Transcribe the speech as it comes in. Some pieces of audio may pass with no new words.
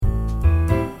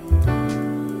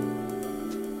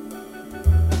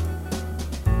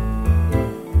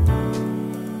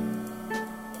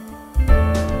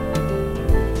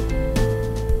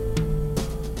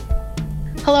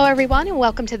everyone, and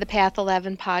welcome to the Path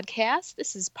 11 podcast.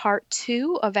 This is part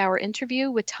 2 of our interview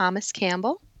with Thomas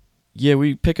Campbell. Yeah,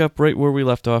 we pick up right where we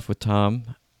left off with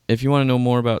Tom. If you want to know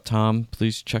more about Tom,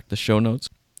 please check the show notes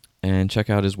and check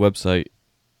out his website,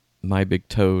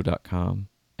 mybigtoe.com.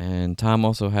 And Tom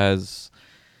also has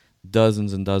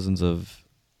dozens and dozens of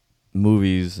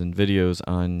movies and videos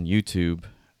on YouTube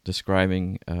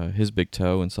describing his big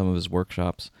toe and some of his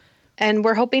workshops. And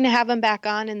we're hoping to have him back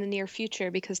on in the near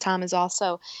future because Tom is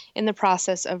also in the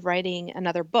process of writing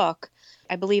another book.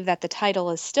 I believe that the title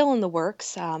is still in the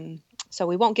works, so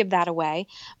we won't give that away,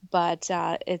 but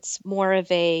it's more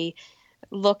of a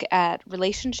look at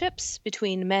relationships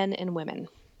between men and women.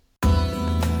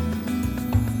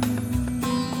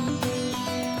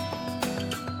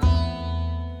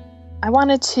 I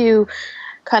wanted to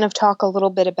kind of talk a little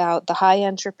bit about the high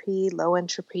entropy, low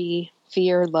entropy,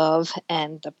 fear, love,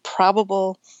 and the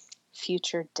probable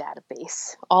future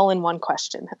database, all in one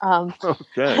question.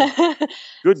 Okay.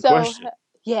 Good question.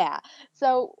 Yeah.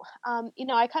 So,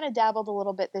 I kind of dabbled a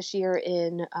little bit this year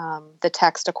in the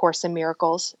text, A Course in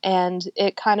Miracles, and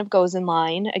it kind of goes in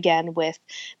line, again, with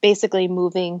basically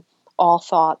moving all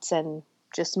thoughts and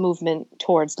just movement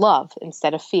towards love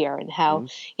instead of fear, and how,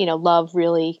 love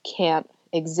really can't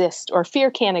exist, or fear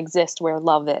can't exist where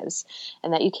love is,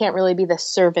 and that you can't really be the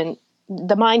servant.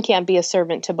 The mind can't be a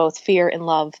servant to both fear and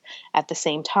love at the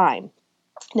same time.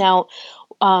 Now,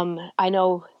 I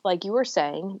know, like you were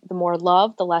saying, the more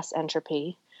love, the less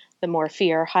entropy, the more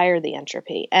fear, higher the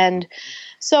entropy. And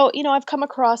so, I've come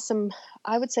across some,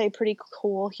 I would say, pretty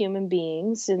cool human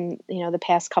beings in, the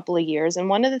past couple of years. And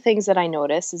one of the things that I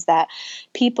notice is that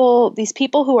these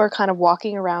people who are kind of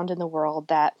walking around in the world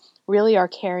that really are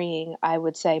carrying, I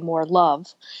would say, more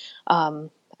love,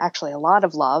 actually a lot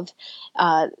of love,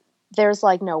 there's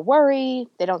like no worry.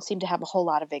 They don't seem to have a whole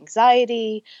lot of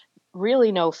anxiety,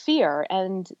 really no fear.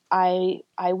 And I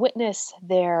witness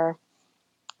their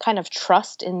kind of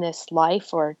trust in this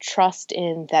life, or trust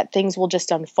in that things will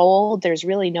just unfold. There's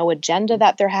really no agenda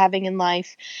that they're having in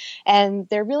life. And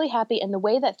they're really happy. And the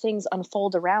way that things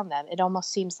unfold around them, it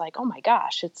almost seems like, oh my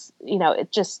gosh, it's,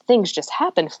 things just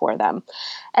happen for them.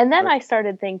 And then I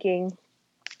started thinking,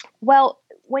 well,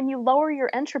 when you lower your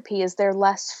entropy, is there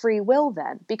less free will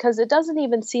then? Because it doesn't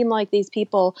even seem like these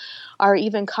people are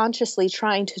even consciously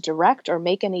trying to direct or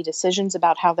make any decisions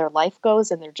about how their life goes.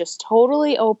 And they're just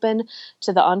totally open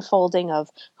to the unfolding of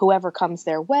whoever comes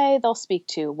their way. They'll speak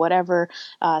to whatever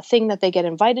thing that they get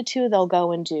invited to, they'll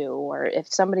go and do. Or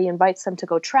if somebody invites them to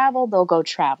go travel, they'll go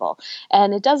travel.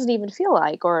 And it doesn't even feel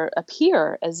like or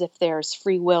appear as if there's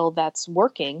free will that's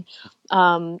working.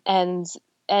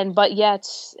 But yet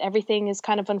everything is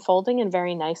kind of unfolding and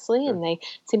very nicely, and they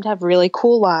seem to have really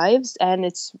cool lives, and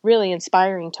it's really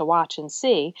inspiring to watch and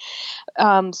see.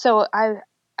 So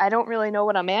I don't really know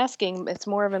what I'm asking. It's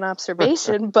more of an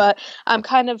observation, but I'm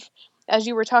kind of, as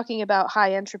you were talking about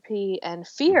high entropy and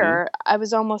fear, I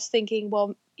was almost thinking,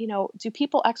 well, do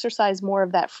people exercise more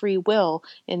of that free will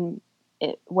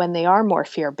when they are more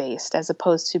fear-based, as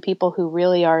opposed to people who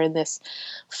really are in this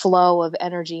flow of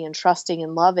energy and trusting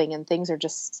and loving, and things are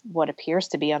just what appears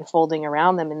to be unfolding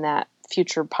around them in that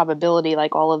future probability,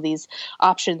 like all of these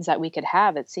options that we could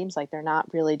have. It seems like they're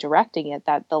not really directing it,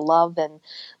 that the love and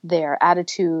their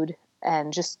attitude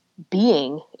and just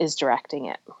being is directing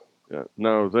it. Yeah,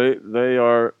 no, they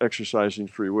are exercising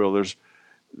free will.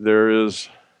 There is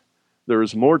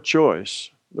more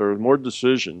choice. There are more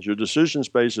decisions. Your decision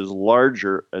space is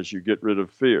larger as you get rid of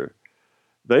fear.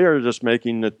 They are just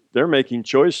they're making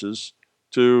choices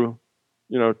to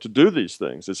do these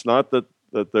things. It's not that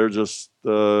they're just,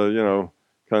 kind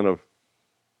of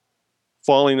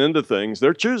falling into things.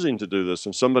 They're choosing to do this.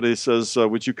 And somebody says,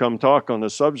 would you come talk on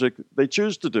this subject? They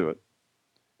choose to do it.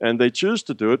 And they choose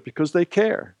to do it because they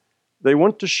care. They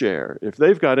want to share. If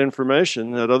they've got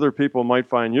information that other people might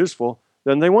find useful,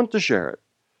 then they want to share it.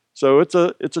 So it's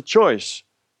a choice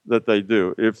that they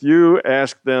do. If you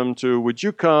ask them to, would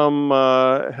you come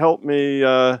help me,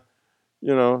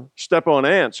 step on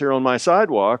ants here on my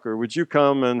sidewalk, or would you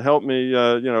come and help me,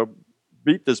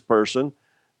 beat this person?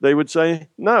 They would say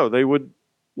no. They would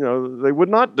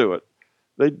not do it.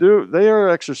 They are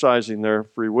exercising their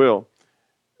free will.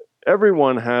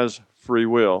 Everyone has free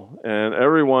will, and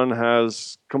everyone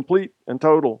has complete and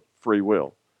total free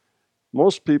will.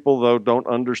 Most people, though, don't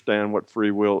understand what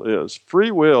free will is.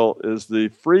 Free will is the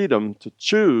freedom to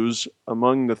choose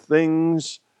among the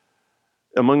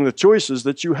choices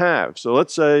that you have. So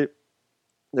let's say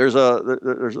there's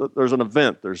an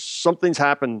event. Something's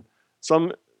happened.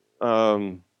 Some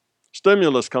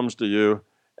stimulus comes to you,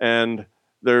 and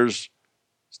there's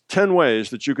 10 ways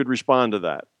that you could respond to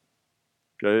that.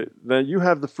 okay, then you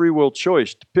have the free will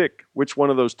choice to pick which one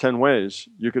of those 10 ways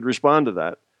you could respond to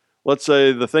that. Let's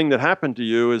say the thing that happened to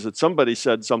you is that somebody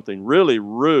said something really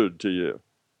rude to you.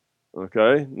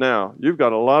 Okay, now you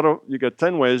got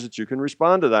 10 ways that you can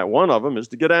respond to that. One of them is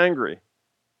to get angry.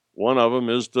 One of them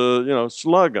is to,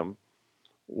 slug them.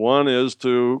 One is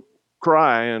to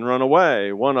cry and run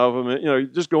away. One of them, you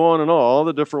just go on and on, all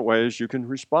the different ways you can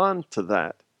respond to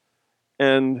that.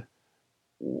 And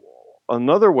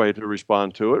another way to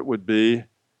respond to it would be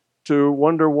to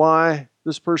wonder why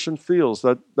this person feels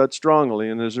that strongly,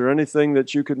 and is there anything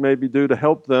that you could maybe do to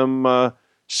help them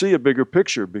see a bigger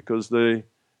picture, because they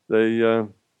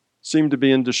seem to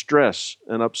be in distress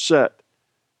and upset,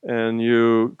 and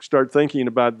you start thinking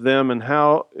about them and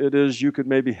how it is you could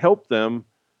maybe help them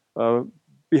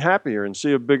be happier and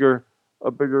see a bigger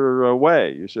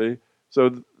way, you see.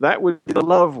 So that would be the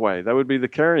love way. That would be the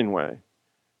caring way.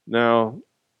 Now,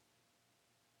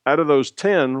 out of those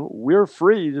 10, we're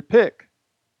free to pick.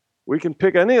 We can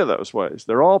pick any of those ways.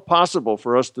 They're all possible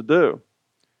for us to do.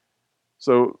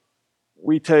 So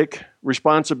we take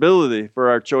responsibility for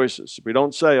our choices. We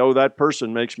don't say, oh, that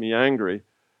person makes me angry.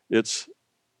 It's,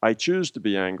 I choose to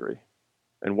be angry.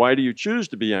 And why do you choose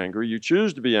to be angry? You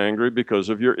choose to be angry because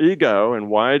of your ego. And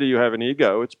why do you have an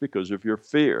ego? It's because of your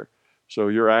fear. So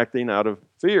you're acting out of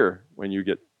fear when you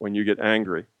get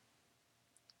angry.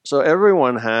 So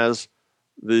everyone has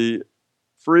the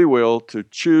free will to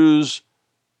choose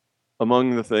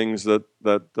among the things that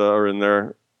are in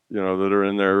their, that are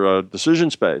in their decision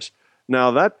space.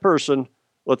 Now that person,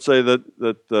 let's say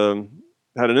that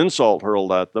had an insult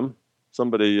hurled at them,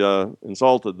 somebody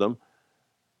insulted them,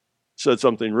 said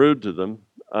something rude to them.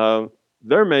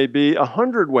 There may be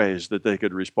 100 ways that they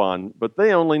could respond, but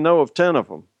they only know of 10 of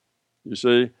them. You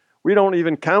see, we don't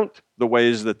even count the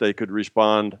ways that they could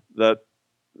respond that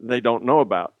they don't know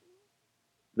about.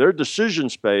 Their decision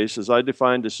space, as I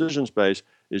define decision space,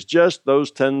 is just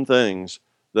those 10 things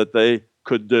that they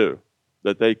could do,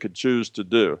 that they could choose to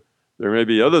do. There may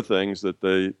be other things that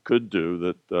they could do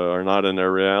that are not in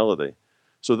their reality.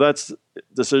 So that's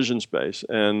decision space.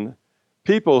 And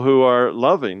people who are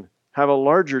loving have a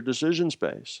larger decision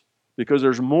space because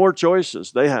there's more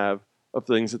choices they have of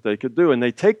things that they could do. And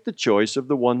they take the choice of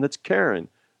the one that's caring,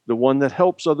 the one that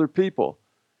helps other people.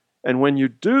 And when you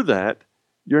do that,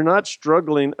 you're not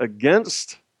struggling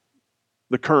against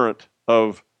the current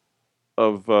of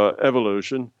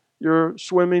evolution. You're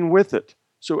swimming with it.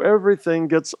 So everything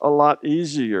gets a lot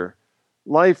easier.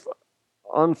 Life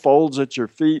unfolds at your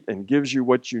feet and gives you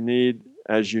what you need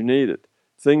as you need it.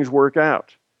 Things work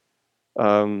out.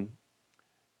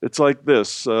 It's like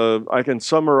this. I can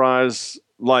summarize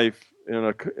life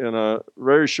in a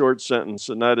very short sentence,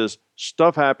 and that is,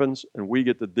 stuff happens and we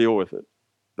get to deal with it.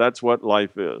 That's what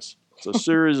life is. It's a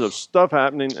series of stuff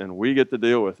happening and we get to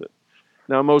deal with it.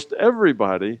 Now, most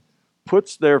everybody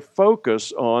puts their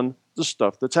focus on the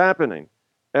stuff that's happening.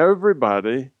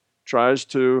 Everybody tries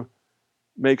to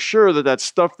make sure that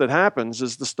stuff that happens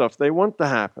is the stuff they want to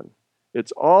happen.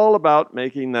 It's all about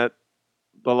making the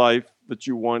life that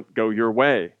you want go your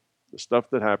way, the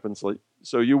stuff that happens.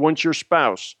 So you want your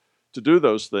spouse to do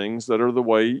those things that are the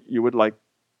way you would like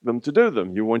them to do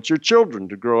them. You want your children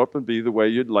to grow up and be the way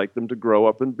you'd like them to grow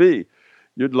up and be.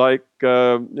 You'd like,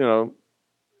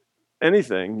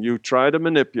 anything. You try to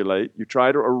manipulate, you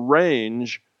try to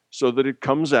arrange so that it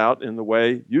comes out in the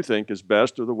way you think is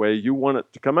best or the way you want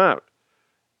it to come out.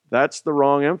 That's the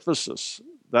wrong emphasis.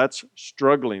 That's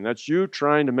struggling. That's you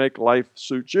trying to make life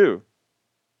suit you.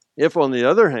 If, on the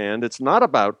other hand, it's not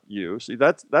about you, see,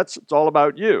 it's all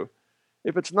about you.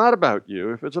 If it's not about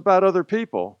you, if it's about other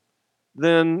people,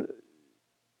 then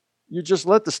you just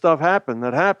let the stuff happen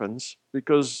that happens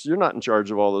because you're not in charge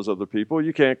of all those other people.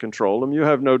 You can't control them. You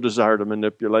have no desire to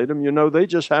manipulate them. You know they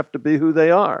just have to be who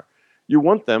they are. You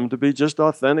want them to be just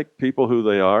authentic people who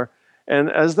they are. And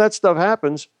as that stuff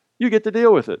happens, you get to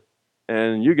deal with it.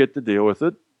 And you get to deal with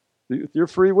it with your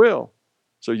free will.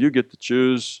 So you get to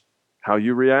choose how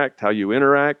you react, how you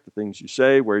interact, the things you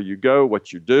say, where you go,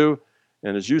 what you do.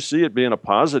 And as you see it being a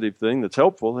positive thing that's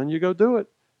helpful, then you go do it.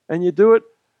 And you do it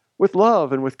with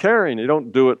love and with caring. You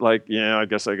don't do it like, yeah, I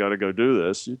guess I got to go do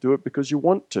this. You do it because you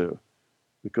want to,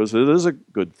 because it is a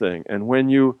good thing. And when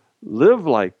you live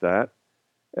like that,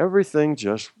 everything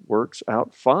just works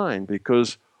out fine.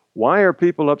 Because why are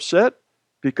people upset?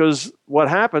 Because what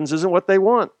happens isn't what they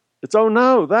want. It's, oh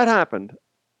no, that happened.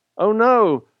 Oh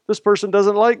no, this person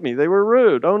doesn't like me. They were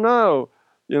rude. Oh no,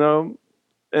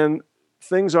 and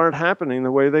things aren't happening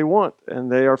the way they want,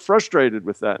 and they are frustrated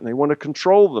with that, and they want to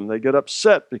control them. They get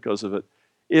upset because of it.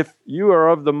 If you are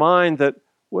of the mind that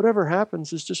whatever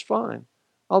happens is just fine,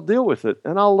 I'll deal with it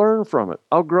and I'll learn from it.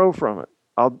 I'll grow from it.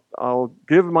 I'll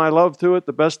give my love to it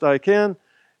the best I can,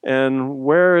 and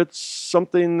where it's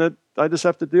something that I just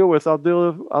have to deal with, I'll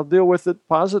deal with it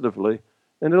positively,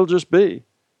 and it'll just be.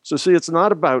 So see, it's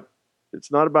not about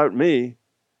me.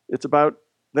 It's about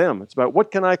them. It's about what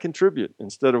can I contribute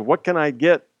instead of what can I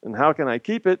get and how can I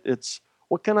keep it. It's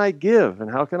what can I give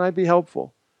and how can I be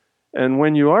helpful. And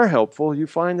when you are helpful, you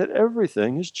find that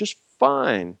everything is just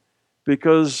fine,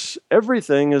 because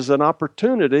everything is an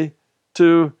opportunity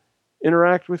to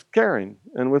interact with caring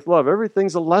and with love.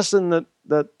 Everything's a lesson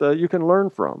that you can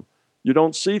learn from. You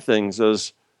don't see things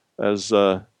as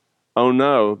oh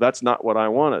no, that's not what I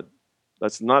wanted.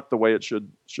 That's not the way it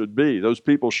should be. Those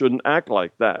people shouldn't act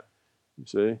like that. You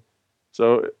see?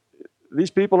 So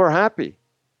these people are happy.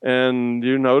 And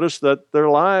you notice that their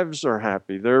lives are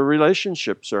happy. Their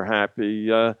relationships are happy.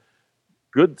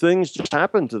 Good things just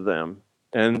happen to them.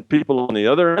 And people on the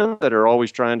other end that are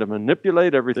always trying to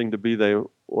manipulate everything to be the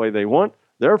way they want,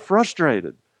 they're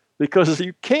frustrated because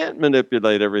you can't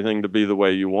manipulate everything to be the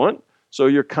way you want. So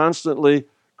you're constantly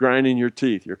grinding your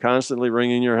teeth. You're constantly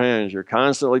wringing your hands. You're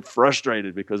constantly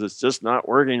frustrated because it's just not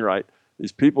working right.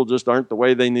 These people just aren't the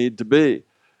way they need to be.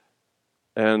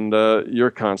 And you're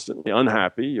constantly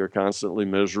unhappy. You're constantly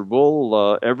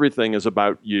miserable. Everything is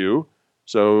about you.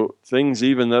 So things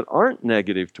even that aren't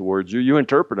negative towards you, you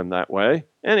interpret them that way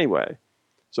anyway.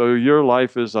 So your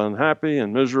life is unhappy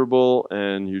and miserable,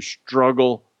 and you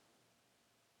struggle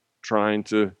trying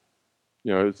to,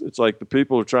 it's like the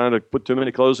people who are trying to put too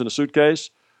many clothes in a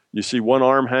suitcase. You see one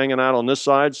arm hanging out on this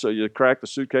side, so you crack the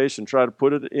suitcase and try to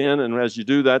put it in, and as you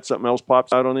do that, something else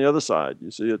pops out on the other side.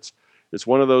 You see, it's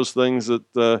one of those things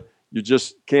that you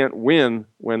just can't win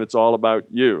when it's all about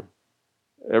you.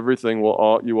 Everything you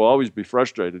will always be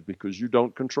frustrated because you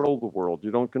don't control the world.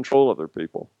 You don't control other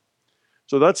people.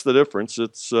 So that's the difference.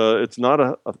 It's not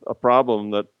a problem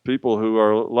that people who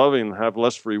are loving have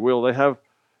less free will. They have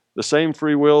the same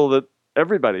free will that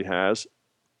everybody has.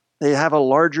 They have a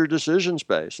larger decision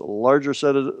space, a larger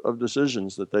set of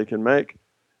decisions that they can make.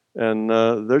 And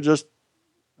they're just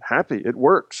happy. It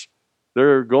works.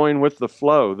 They're going with the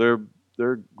flow.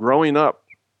 They're growing up,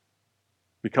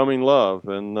 becoming love.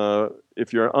 And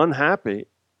if you're unhappy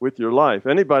with your life,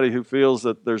 anybody who feels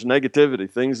that there's negativity,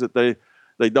 things that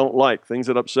they don't like, things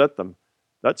that upset them,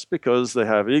 that's because they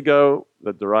have ego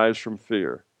that derives from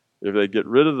fear. If they get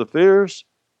rid of the fears,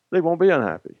 they won't be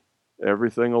unhappy.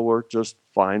 Everything will work just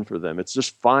fine for them. It's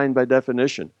just fine by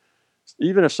definition.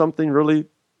 Even if something really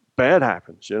bad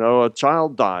happens, a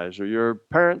child dies, or your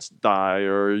parents die,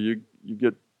 or you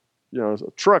get, a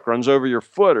truck runs over your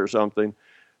foot or something.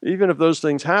 Even if those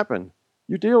things happen,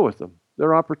 you deal with them.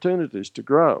 They're opportunities to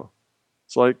grow.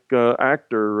 It's like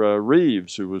actor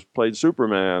Reeves, who played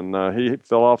Superman. He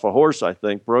fell off a horse, I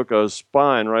think, broke his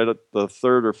spine right at the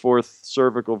 3rd or 4th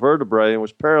cervical vertebrae and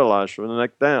was paralyzed from the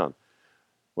neck down.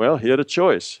 Well, he had a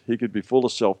choice. He could be full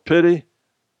of self-pity,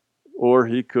 or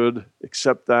he could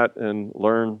accept that and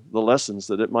learn the lessons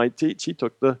that it might teach. He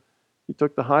took the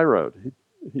high road.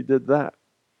 He did that.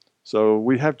 So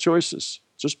we have choices.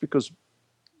 Just because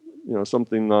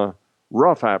something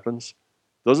rough happens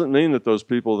doesn't mean that those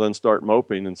people then start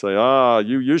moping and say,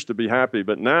 you used to be happy,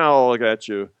 but now look at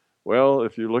you. Well,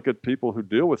 if you look at people who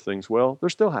deal with things well, they're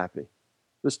still happy.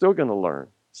 They're still going to learn.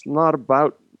 It's not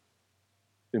about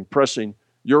impressing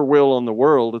your will on the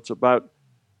world. It's about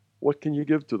what can you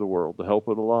give to the world to help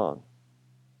it along.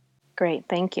 Great,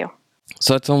 thank you.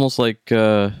 So it's almost like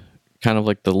kind of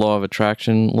like the law of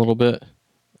attraction a little bit?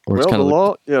 Or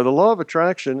well, the law of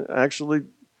attraction actually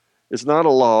is not a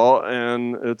law,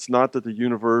 and it's not that the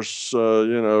universe,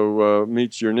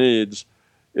 meets your needs.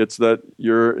 It's that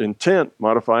your intent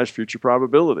modifies future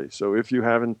probability. So if you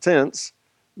have intents,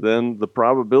 then the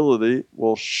probability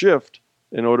will shift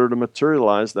in order to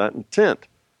materialize that intent.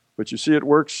 But you see, it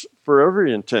works for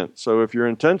every intent. So if your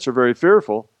intents are very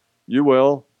fearful, you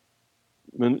will,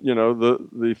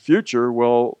 the future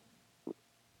will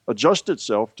adjust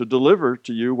itself to deliver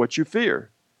to you what you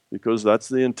fear, because that's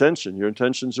the intention. Your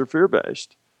intentions are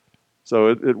fear-based. So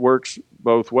it works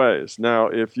both ways. Now,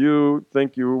 if you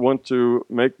think you want to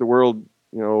make the world,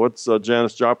 what's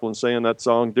Janis Joplin saying that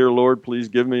song, "Dear Lord, please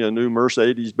give me a new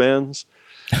Mercedes-Benz."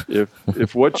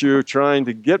 If what you're trying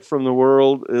to get from the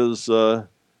world is a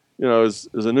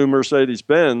new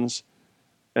Mercedes-Benz,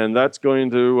 and that's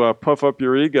going to puff up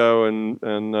your ego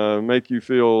and make you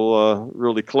feel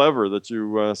really clever that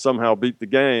you somehow beat the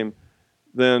game,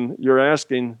 then you're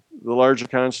asking the larger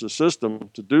conscious system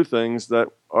to do things that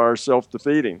are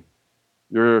self-defeating.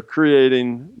 You're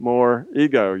creating more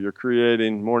ego. You're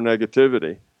creating more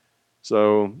negativity.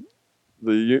 So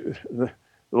the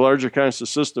the larger conscious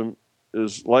system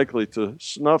is likely to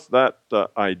snuff that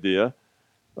idea,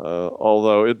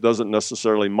 although it doesn't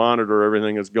necessarily monitor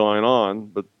everything that's going on.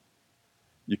 But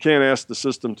you can't ask the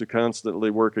system to constantly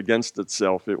work against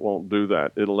itself. It won't do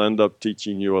that. It'll end up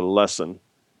teaching you a lesson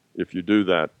if you do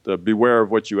that. Beware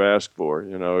of what you ask for.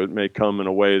 You know, it may come in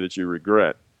a way that you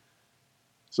regret.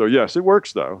 So yes, it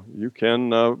works though. You can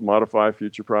modify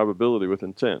future probability with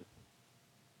intent.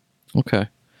 Okay.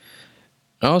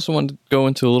 I also wanted to go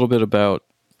into a little bit about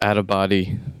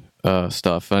out-of-body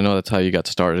stuff. I know that's how you got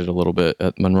started a little bit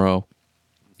at Monroe.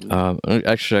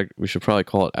 Actually, we should probably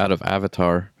call it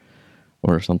out-of-avatar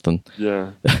or something.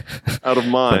 Yeah. Out of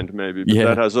mind, maybe, but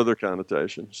that has other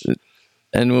connotations.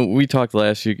 And when we talked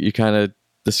last, you kind of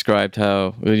described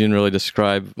how, well, you didn't really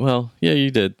describe, well, yeah, you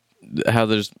did, how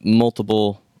there's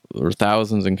multiple or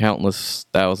thousands and countless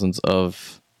thousands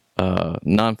of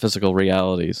non-physical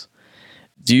realities.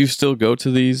 Do you still go to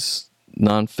these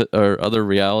or other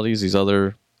realities, these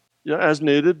other? Yeah, as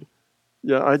needed.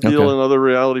 Yeah, I deal in other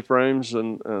reality frames,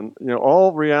 and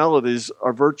all realities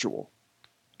are virtual.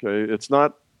 Okay, it's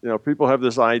not, people have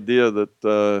this idea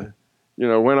that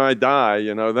when I die,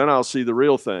 then I'll see the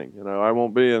real thing. I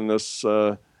won't be in this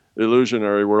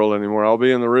illusionary world anymore. I'll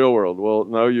be in the real world. Well,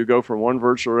 no, you go from one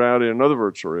virtual reality to another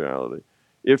virtual reality.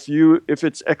 If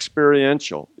it's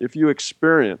experiential, if you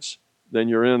experience, then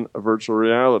you're in a virtual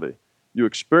reality. You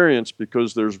experience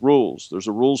because there's rules. There's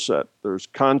a rule set. There's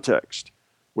context.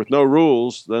 With no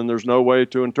rules, then there's no way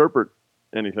to interpret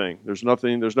anything. There's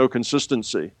nothing. There's no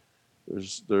consistency.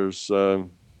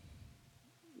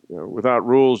 Without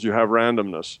rules, you have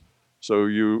randomness. So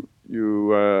you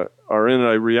are in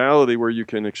a reality where you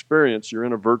can experience. You're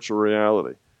in a virtual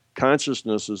reality.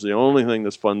 Consciousness is the only thing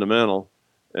that's fundamental,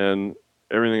 and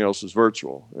everything else is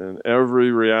virtual. And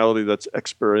every reality that's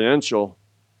experiential,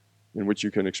 in which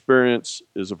you can experience,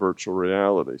 is a virtual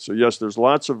reality. So yes, there's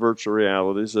lots of virtual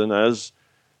realities, and as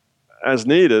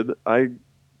needed, I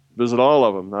visit all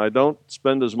of them. Now, I don't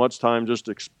spend as much time just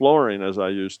exploring as I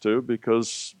used to,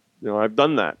 because I've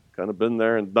done that, kind of been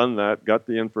there and done that, got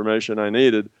the information I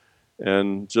needed,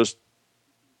 and just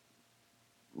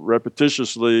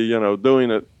repetitiously,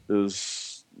 doing it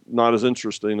is not as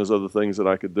interesting as other things that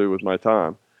I could do with my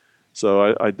time.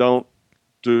 So I don't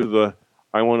do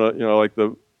I want to, like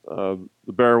the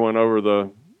bear went over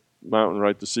the mountain,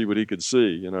 right, to see what he could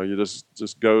see. You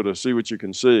just go to see what you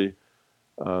can see.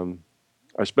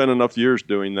 I spent enough years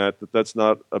doing that's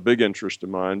not a big interest of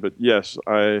mine. But yes,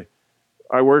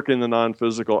 I work in the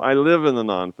non-physical. I live in the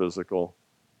non-physical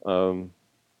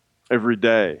every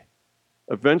day.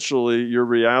 Eventually, your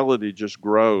reality just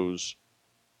grows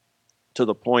to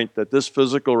the point that this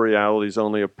physical reality is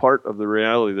only a part of the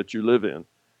reality that you live in.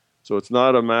 So it's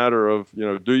not a matter of,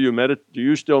 do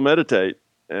you still meditate?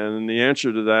 And the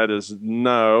answer to that is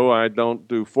no, I don't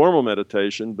do formal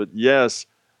meditation, but yes,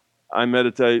 I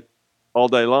meditate all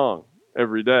day long,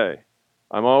 every day.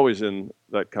 I'm always in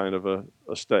that kind of a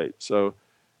state. So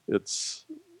it's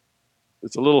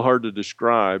a little hard to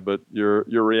describe, but your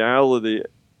reality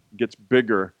gets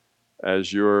bigger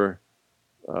as you're,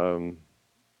 as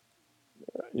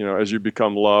you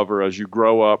become love, or as you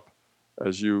grow up,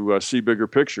 as you see bigger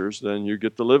pictures, then you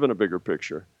get to live in a bigger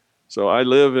picture. So I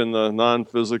live in the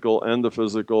non-physical and the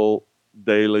physical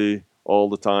daily, all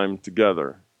the time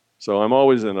together. So I'm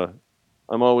always in a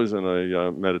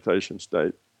meditation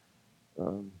state.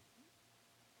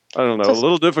 I don't know, a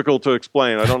little difficult to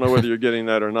explain. I don't know whether you're getting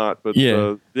that or not, but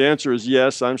the answer is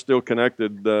yes, I'm still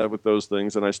connected with those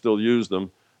things, and I still use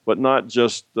them, but not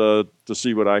just to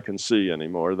see what I can see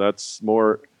anymore. That's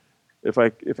more, if I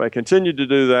continued to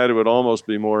do that, it would almost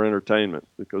be more entertainment,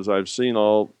 because I've seen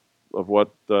all of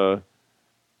what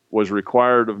was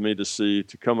required of me to see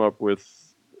to come up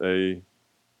with a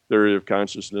theory of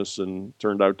consciousness, and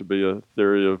turned out to be a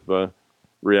theory of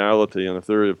reality and a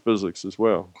theory of physics as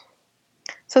well.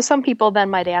 So some people then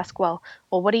might ask, well,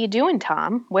 what are you doing,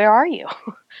 Tom? Where are you?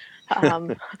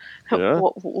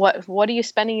 What are you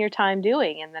spending your time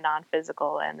doing in the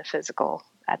non-physical and the physical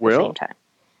at the same time?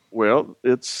 Well,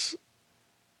 it's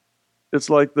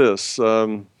like this.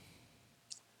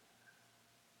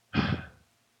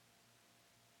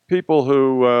 People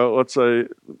who, let's say,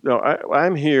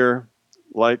 I'm here,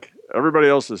 like everybody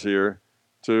else is here,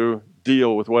 to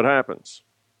deal with what happens.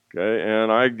 Okay, and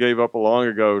I gave up long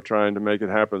ago trying to make it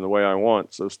happen the way I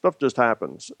want. So stuff just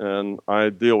happens, and I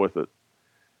deal with it.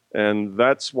 And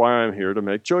that's why I'm here, to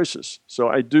make choices. So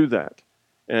I do that.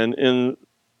 And in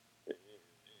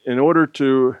order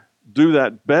to do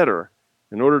that better,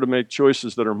 in order to make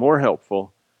choices that are more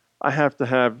helpful, I have to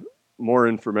have more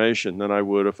information than I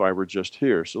would if I were just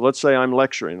here. So let's say I'm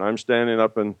lecturing. I'm standing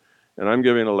up and and I'm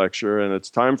giving a lecture and it's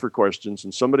time for questions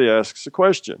and somebody asks a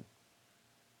question,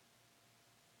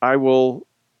 I will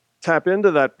tap into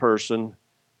that person,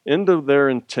 into their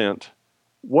intent.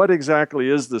 What exactly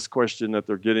is this question that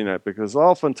they're getting at? Because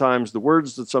oftentimes the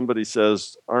words that somebody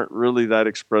says aren't really that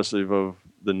expressive of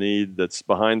the need that's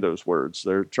behind those words.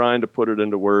 They're trying to put it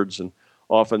into words, and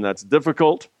often that's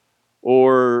difficult,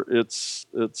 or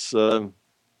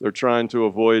they're trying to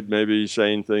avoid maybe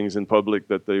saying things in public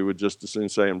that they would just as soon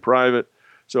say in private.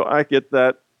 So I get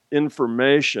that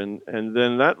information, and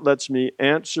then that lets me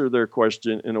answer their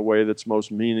question in a way that's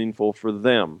most meaningful for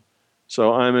them.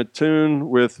 So I'm attuned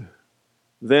with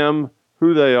them,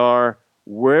 who they are,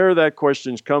 where that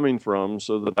question's coming from,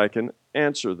 so that I can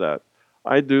answer that.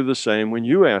 I do the same when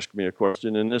you ask me a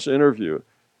question in this interview.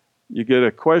 You get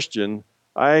a question,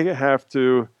 I have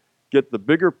to get the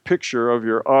bigger picture of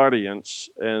your audience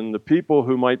and the people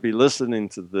who might be listening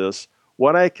to this,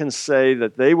 what I can say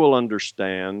that they will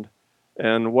understand,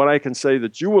 and what I can say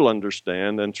that you will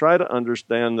understand, and try to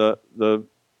understand the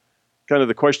kind of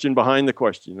the question behind the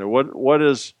question. You know, what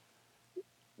is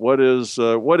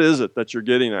it that you're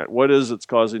getting at? What is it's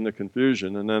causing the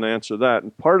confusion? And then answer that.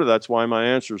 And part of that's why my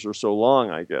answers are so long,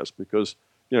 I guess, because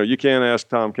you can't ask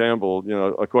Tom Campbell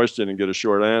a question and get a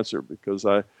short answer, because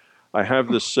I have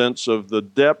this sense of the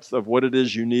depth of what it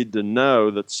is you need to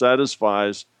know that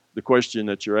satisfies the question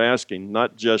that you're asking,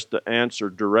 not just to answer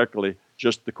directly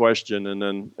just the question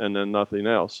and then nothing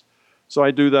else. So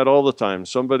I do that all the time.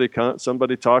 Somebody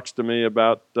talks to me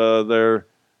about their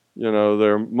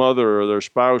mother or their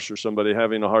spouse or somebody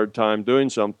having a hard time doing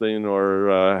something, or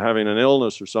having an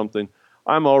illness or something.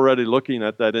 I'm already looking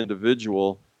at that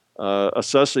individual,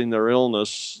 assessing their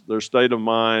illness, their state of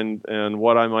mind, and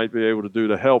what I might be able to do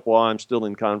to help while I'm still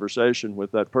in conversation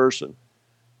with that person.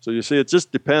 So you see, it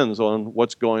just depends on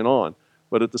what's going on.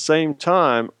 But at the same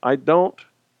time, I don't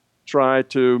try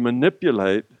to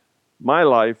manipulate my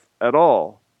life at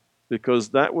all, because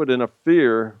that would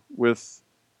interfere with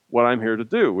what I'm here to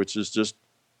do, which is just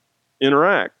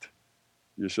interact.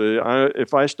 You see,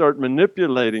 if I start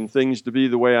manipulating things to be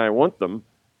the way I want them,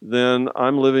 then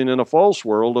I'm living in a false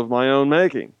world of my own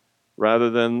making,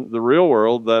 rather than the real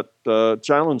world that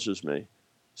challenges me.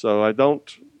 So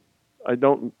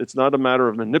it's not a matter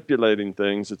of manipulating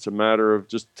things, it's a matter of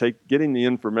just getting the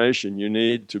information you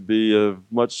need to be of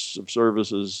much of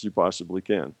service as you possibly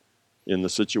can in the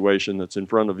situation that's in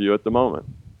front of you at the moment.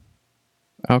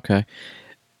 Okay.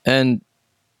 And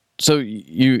so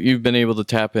you've been able to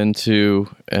tap into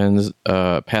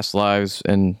past lives,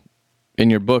 and in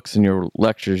your books and your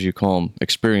lectures, you call them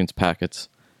experience packets.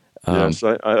 Yes,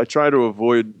 I try to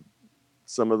avoid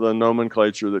some of the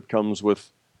nomenclature that comes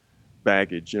with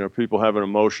baggage. People have an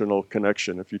emotional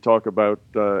connection. If you talk about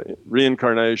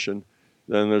reincarnation,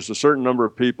 then there's a certain number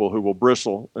of people who will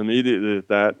bristle immediately at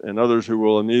that, and others who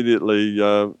will immediately,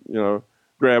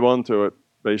 grab onto it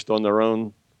based on their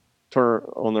own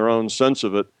sense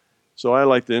of it. So I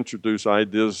like to introduce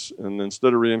ideas, and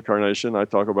instead of reincarnation, I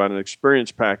talk about an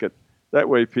experience packet. That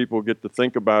way people get to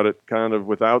think about it kind of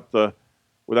without the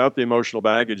emotional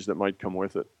baggage that might come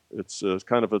with it. It's a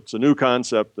new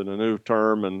concept and a new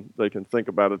term, and they can think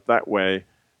about it that way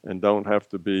and don't have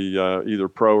to be either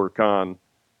pro or con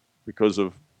because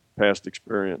of past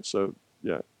experience. So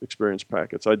yeah, experience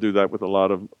packets. I do that with a lot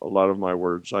of my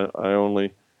words. I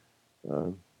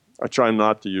try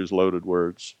not to use loaded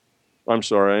words. I'm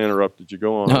sorry, I interrupted you.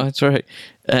 Go on. No, that's right.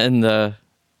 And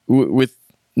with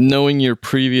knowing your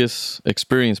previous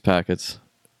experience packets,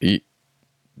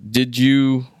 did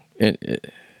you,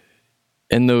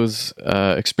 in those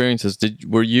experiences,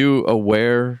 were you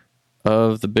aware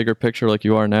of the bigger picture like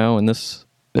you are now in this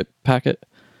packet?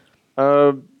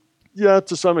 Yeah,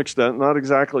 to some extent, not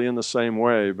exactly in the same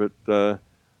way, but the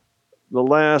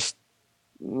last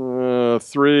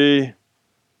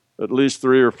at least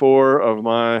three or four of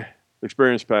my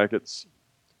experience packets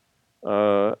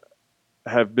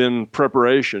have been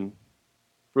preparation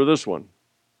for this one.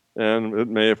 And it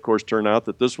may, of course, turn out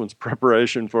that this one's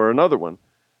preparation for another one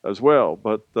as well.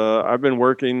 But I've been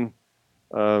working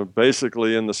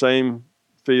basically in the same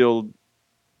field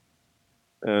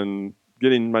and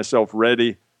getting myself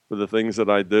ready for the things that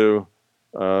I do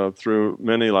through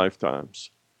many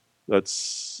lifetimes.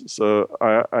 So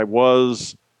I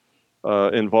was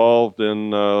involved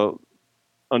in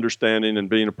understanding and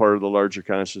being a part of the larger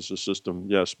consciousness system,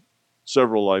 yes,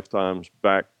 several lifetimes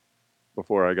back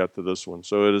before I got to this one.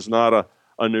 So it is not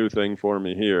a new thing for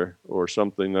me here, or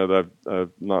something that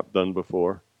I've not done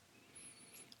before.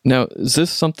 Now, is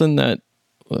this something that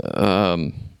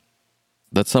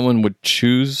someone would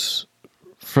choose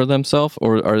for themselves,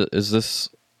 or is this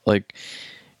like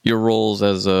your roles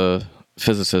as a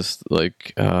physicist,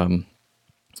 like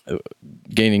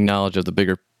gaining knowledge of the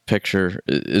bigger picture,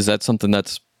 is that something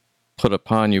that's put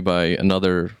upon you by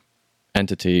another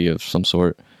entity of some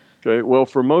sort? Okay. Well,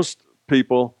 for most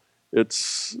people, it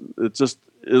just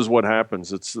is what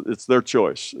happens. It's their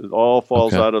choice. It all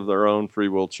falls Okay. out of their own free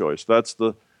will choice. That's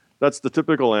the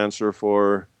typical answer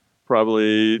for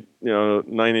probably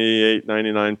 98,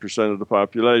 99% of the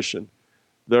population.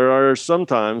 There are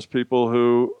sometimes people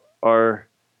who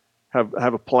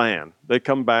have a plan. They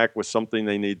come back with something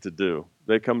they need to do.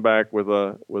 They come back with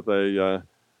a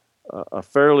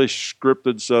fairly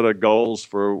scripted set of goals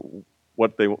for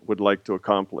what they would like to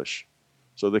accomplish.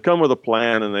 So they come with a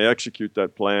plan and they execute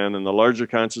that plan, and the larger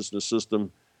consciousness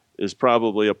system is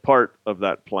probably a part of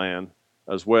that plan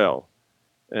as well.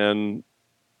 And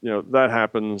that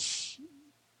happens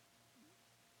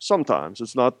sometimes.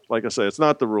 It's not, like I say, it's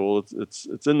not the rule.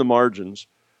 It's in the margins.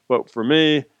 But for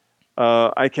me,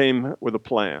 I came with a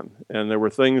plan, and there were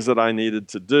things that I needed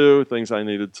to do, things I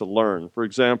needed to learn. For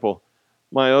example,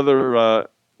 my other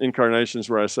incarnations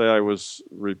where I say I was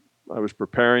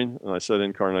preparing, and I said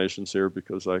incarnations here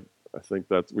because I think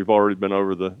that we've already been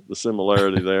over the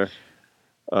similarity there.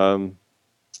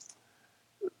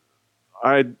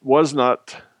 I was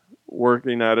not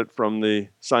working at it from the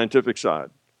scientific side.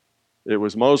 It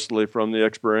was mostly from the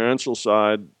experiential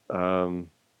side. And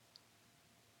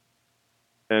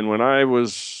when I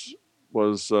was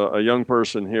a young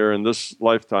person here in this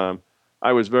lifetime,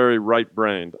 I was very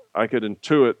right-brained. I could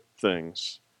intuit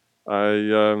things.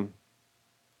 I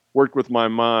worked with my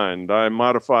mind. I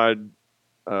modified.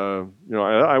 I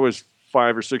was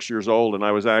 5 or 6 years old, and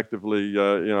I was actively,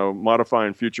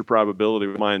 modifying future probability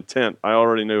with my intent. I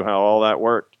already knew how all that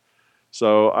worked.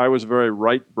 So I was a very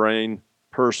right-brain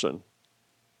person.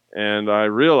 And I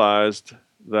realized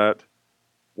that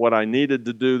what I needed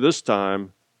to do this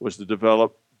time was to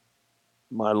develop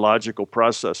my logical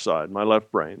process side, my left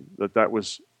brain, that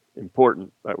was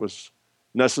important, that was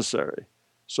necessary.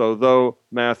 So though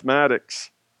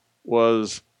mathematics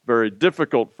was very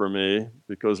difficult for me,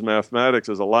 because mathematics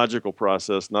is a logical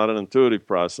process, not an intuitive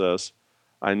process,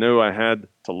 I knew I had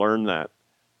to learn that.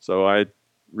 So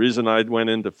reason I went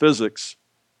into physics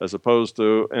as opposed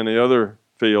to any other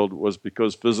field was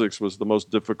because physics was the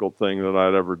most difficult thing that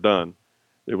I'd ever done.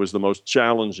 It was the most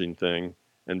challenging thing,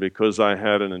 and because I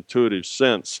had an intuitive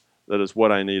sense that is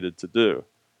what I needed to do.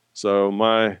 So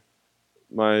my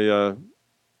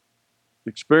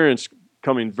experience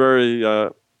coming very,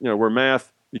 where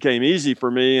math became easy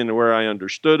for me and where I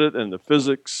understood it, and the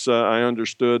physics I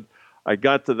understood, I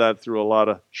got to that through a lot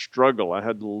of struggle. I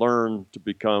had to learn to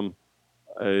become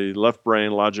a left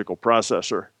brain logical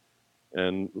processor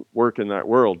and work in that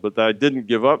world. But I didn't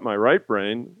give up my right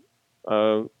brain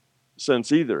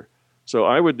sense either. So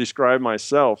I would describe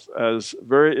myself as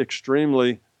very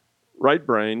extremely right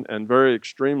brain and very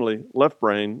extremely left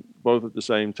brain, both at the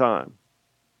same time.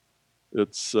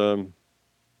 It's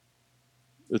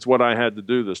what I had to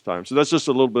do this time. So that's just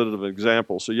a little bit of an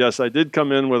example. So yes, I did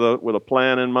come in with a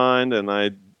plan in mind, and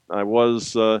I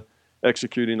was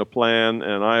executing a plan,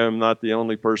 and I am not the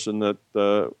only person that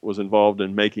was involved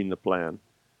in making the plan.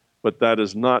 But that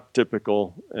is not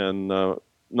typical and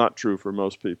not true for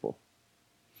most people.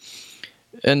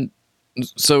 And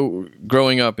so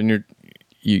growing up, and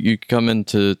you come in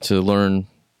to learn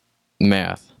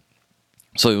math.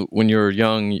 So when you were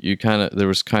young, there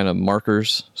was kind of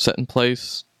markers set in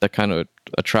place that kind of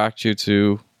attract you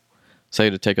to, say,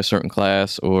 to take a certain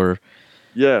class, or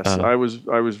yes, I was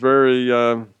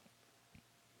very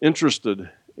interested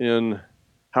in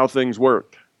how things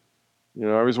worked.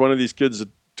 I was one of these kids that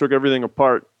took everything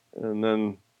apart and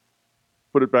then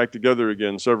put it back together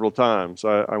again several times.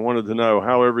 I wanted to know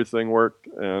how everything worked,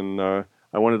 and I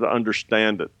wanted to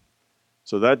understand it.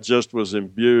 So that just was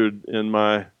imbued in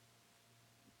my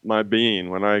being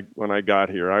when I got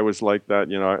here. I was like that,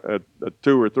 at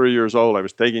 2 or 3 years old, I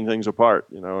was taking things apart,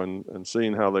 and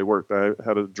seeing how they worked. I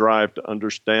had a drive to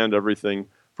understand everything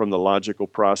from the logical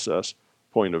process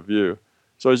point of view.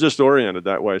 So I was just oriented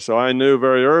that way. So I knew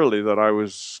very early that I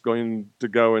was going to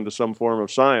go into some form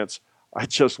of science. I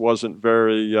just wasn't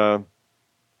very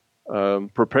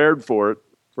prepared for it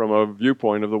from a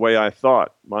viewpoint of the way I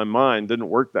thought. My mind didn't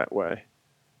work that way.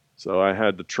 So I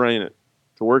had to train it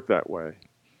to work that way.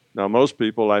 Now, most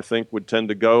people, I think, would tend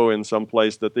to go in some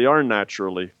place that they are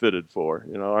naturally fitted for.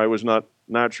 I was not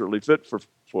naturally fit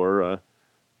for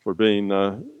being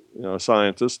a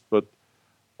scientist, but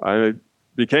I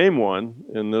became one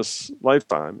in this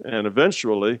lifetime, and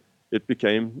eventually it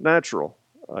became natural.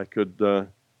 I could,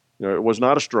 it was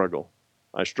not a struggle.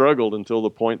 I struggled until the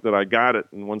point that I got it,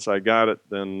 and once I got it,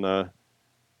 then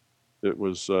it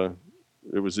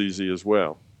was easy as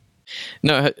well.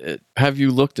 Now, have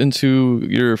you looked into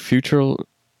your future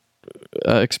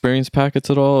experience packets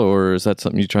at all, or is that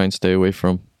something you try and stay away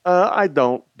from? I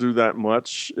don't do that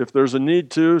much. If there's a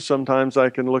need to, sometimes I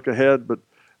can look ahead, but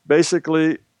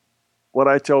basically what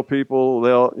I tell people,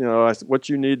 what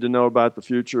you need to know about the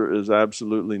future is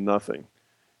absolutely nothing.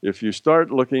 If you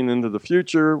start looking into the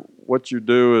future, what you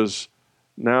do is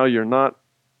now you're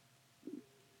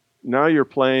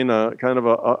playing a kind of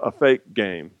a fake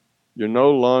game. You're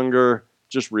no longer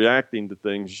just reacting to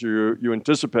things. You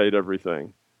anticipate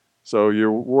everything. So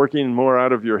you're working more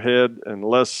out of your head and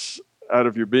less out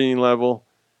of your being level,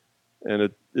 and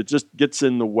it just gets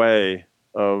in the way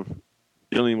of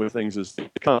dealing with things as they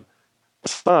come.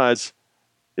 Besides,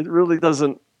 it really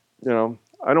doesn't,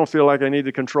 I don't feel like I need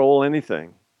to control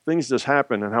anything. Things just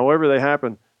happen, and however they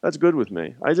happen, that's good with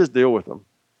me. I just deal with them.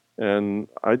 And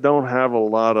I don't have a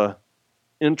lot of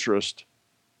interest,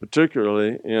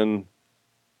 particularly in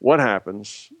what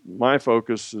happens. My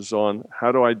focus is on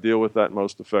how do I deal with that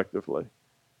most effectively.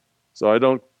 So I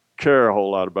don't care a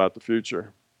whole lot about the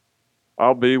future.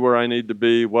 I'll be where I need to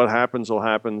be. What happens will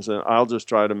happen, and I'll just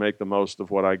try to make the most of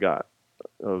what I got,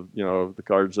 of the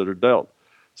cards that are dealt.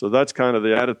 So that's kind of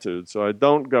the attitude. So I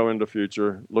don't go into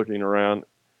future looking around,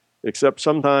 except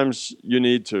sometimes you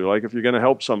need to. Like if you're going to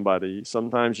help somebody,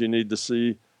 sometimes you need to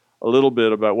see a little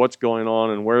bit about what's going on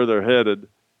and where they're headed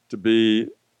to be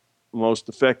most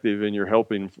effective in your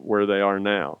helping where they are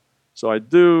now. So I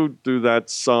do that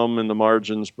some in the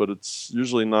margins, but it's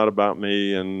usually not about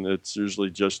me, and it's usually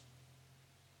just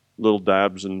little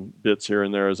dabs and bits here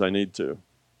and there as I need to.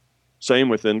 Same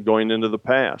within going into the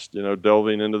past,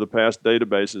 delving into the past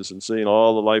databases and seeing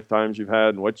all the lifetimes you've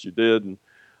had and what you did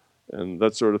and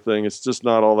that sort of thing. It's just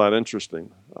not all that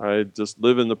interesting. I just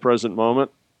live in the present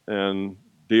moment and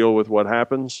deal with what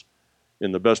happens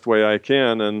in the best way I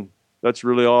can, and that's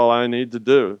really all I need to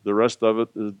do. The rest of it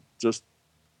is just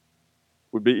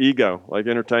would be ego, like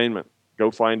entertainment.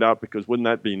 Go find out, because wouldn't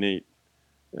that be neat?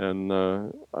 And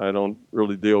I don't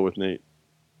really deal with neat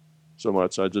so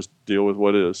much. I just deal with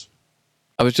what is.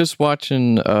 I was just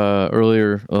watching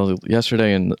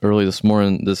yesterday and early this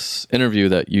morning, this interview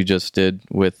that you just did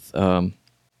with,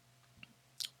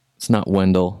 it's not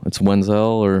Wendell, it's Wenzel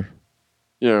or...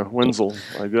 Yeah, Wenzel,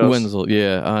 I guess. Wenzel,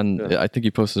 yeah. I think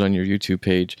you posted on your YouTube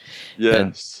page.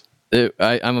 Yes.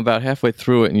 I'm about halfway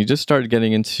through it, and you just started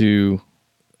getting into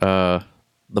the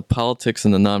politics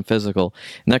and the non-physical.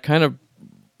 And that kind of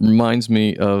reminds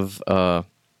me of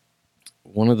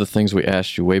one of the things we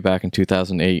asked you way back in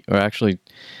 2008, or actually,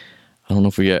 I don't know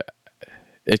if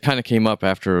it kind of came up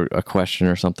after a question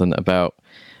or something about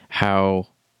how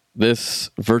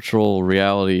this virtual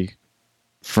reality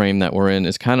frame that we're in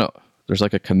is kind of, there's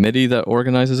like a committee that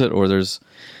organizes it, or there's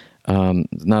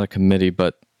not a committee,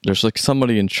 but there's like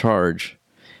somebody in charge.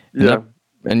 Yeah.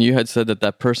 And you had said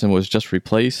that person was just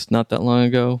replaced not that long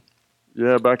ago.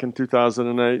 Yeah, back in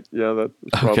 2008. Yeah, that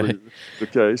was probably the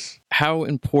case. How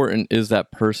important is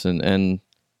that person, and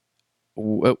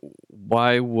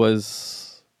why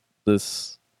was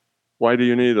this? Why do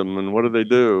you need them, and what do they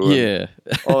do? Yeah.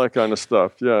 All that kind of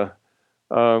stuff. Yeah.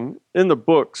 In the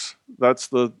books, that's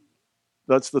the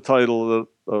title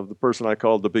of the person I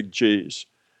called the Big Cheese.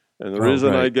 And the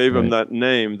reason I gave him that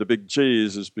name, the Big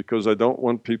Cheese, is because I don't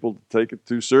want people to take it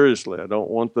too seriously. I don't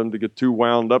want them to get too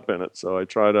wound up in it. So I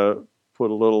try to put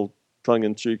a little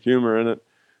tongue-in-cheek humor in it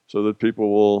so that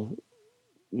people will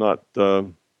not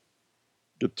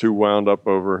get too wound up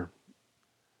over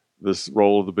this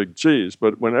role of the Big Cheese.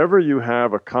 But whenever you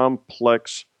have a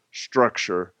complex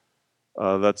structure,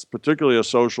 that's particularly a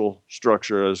social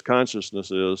structure as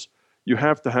consciousness is, you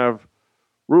have to have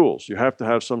rules. You have to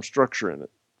have some structure in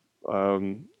it.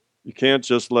 You can't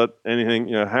just let anything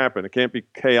happen. It can't be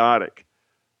chaotic,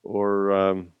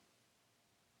 or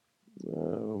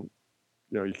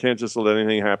you can't just let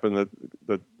anything happen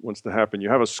that wants to happen. You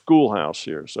have a schoolhouse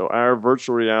here. So our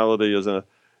virtual reality is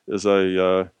it's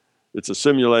a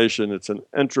simulation. It's an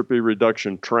entropy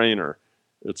reduction trainer.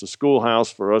 It's a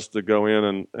schoolhouse for us to go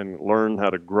in and learn how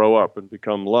to grow up and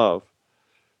become love.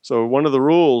 So one of the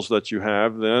rules that you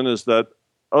have then is that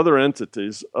other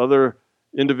entities, other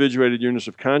individuated units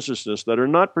of consciousness that are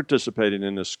not participating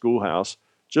in this schoolhouse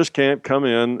just can't come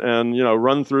in and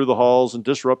run through the halls and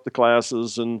disrupt the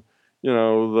classes and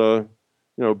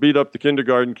beat up the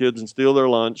kindergarten kids and steal their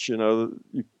lunch. You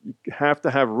have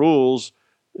to have rules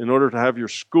in order to have your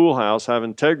schoolhouse have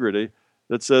integrity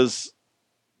that says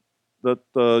that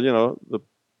the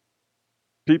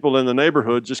people in the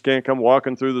neighborhood just can't come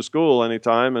walking through the school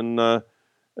anytime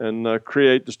and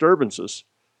create disturbances.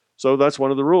 So that's one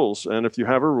of the rules. And if you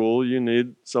have a rule, you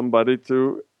need somebody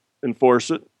to enforce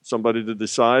it, somebody to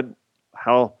decide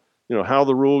how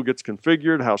the rule gets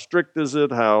configured, how strict is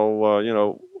it, how,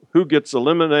 who gets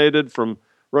eliminated from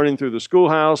running through the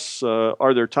schoolhouse.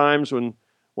 Are there times when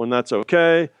that's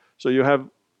okay? So you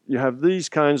have these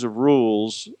kinds of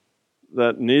rules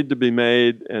that need to be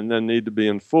made and then need to be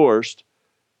enforced.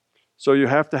 So you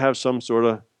have to have some sort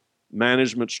of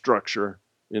management structure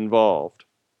involved.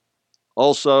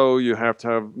 Also, you have to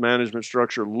have management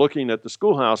structure looking at the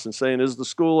schoolhouse and saying, is the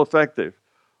school effective?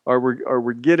 Are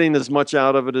we getting as much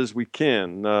out of it as we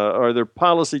can? Are there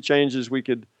policy changes we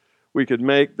could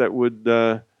make that would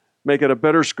make it a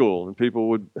better school and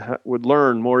people would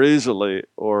learn more easily?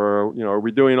 Or are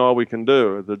we doing all we can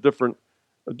do?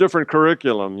 A different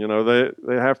curriculum,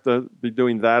 they have to be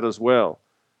doing that as well.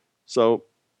 So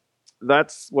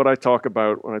that's what I talk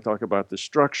about when I talk about the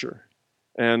structure.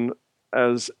 And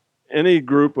as any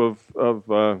group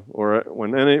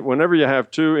whenever you have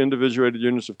two individuated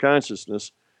units of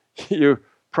consciousness, you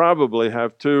probably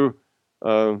have two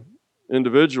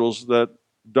individuals that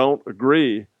don't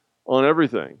agree on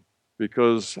everything,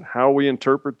 because how we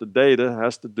interpret the data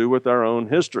has to do with our own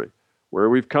history, where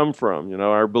we've come from,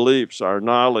 our beliefs, our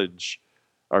knowledge,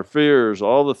 our fears,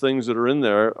 all the things that are in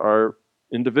there are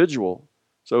individual.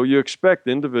 So you expect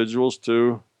individuals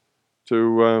to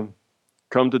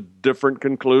come to different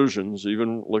conclusions,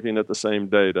 even looking at the same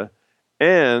data.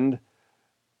 And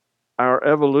our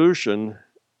evolution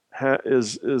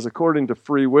is according to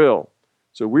free will.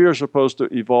 So we are supposed to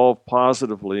evolve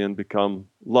positively and become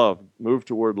love, move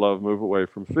toward love, move away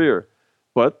from fear.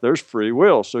 But there's free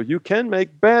will, so you can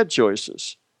make bad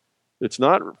choices. It's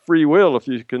not free will if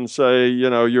you can say,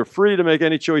 you're free to make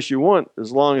any choice you want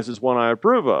as long as it's one I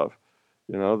approve of.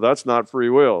 That's not free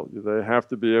will. They have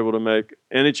to be able to make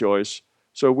any choice.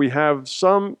 So we have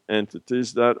some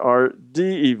entities that are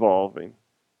de-evolving,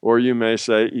 or you may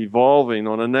say evolving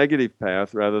on a negative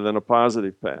path rather than a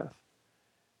positive path.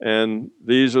 And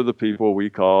these are the people we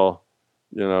call,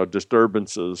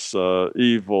 disturbances,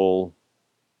 evil.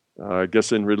 I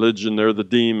guess in religion they're the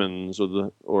demons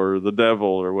or the devil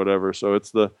or whatever. So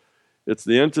it's the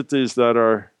entities that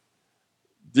are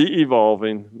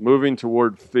de-evolving, moving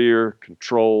toward fear,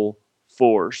 control,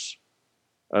 force,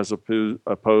 as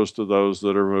opposed to those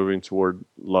that are moving toward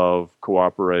love,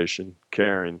 cooperation,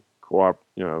 caring,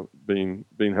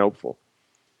 being helpful.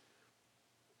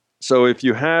 So if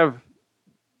you have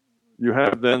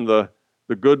then the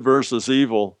good versus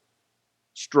evil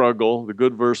struggle, the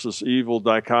good versus evil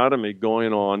dichotomy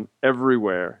going on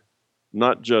everywhere,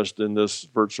 not just in this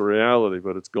virtual reality,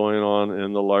 but it's going on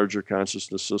in the larger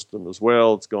consciousness system as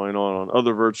well. It's going on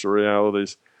other virtual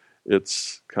realities.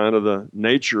 It's kind of the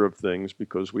nature of things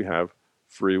because we have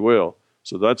free will.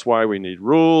 So that's why we need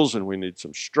rules and we need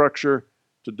some structure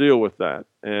to deal with that.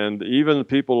 And even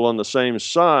people on the same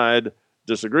side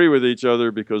disagree with each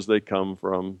other because they come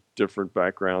from different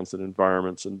backgrounds and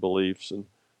environments and beliefs and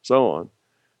so on.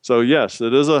 So yes,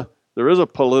 there is a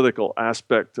political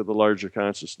aspect to the larger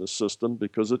consciousness system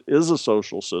because it is a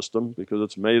social system, because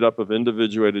it's made up of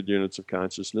individuated units of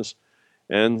consciousness,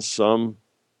 and some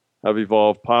have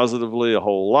evolved positively a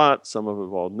whole lot, some have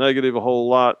evolved negative a whole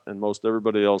lot, and most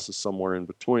everybody else is somewhere in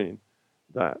between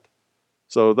that.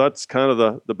 So that's kind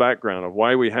of the background of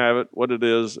why we have it, what it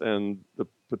is, and the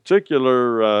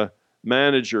particular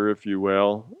manager, if you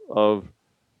will, of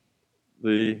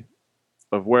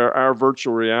where our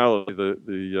virtual reality,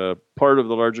 the part of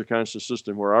the larger conscious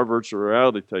system where our virtual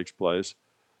reality takes place.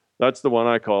 That's the one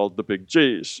I call the Big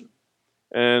G's.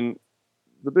 And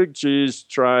the Big G's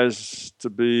tries to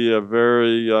be have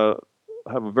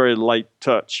a very light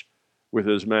touch with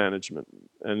his management.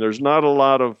 And there's not a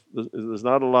lot of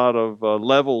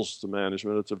levels to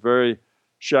management. It's a very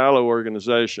shallow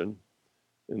organization,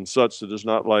 in such that it's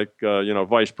not like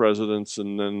vice presidents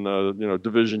and then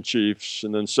division chiefs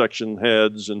and then section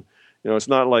heads, and it's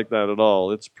not like that at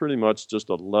all. It's pretty much just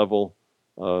a level,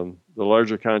 the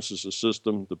larger consciousness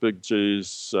system, the Big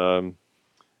G's,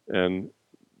 and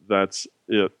that's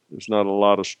it. There's not a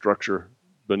lot of structure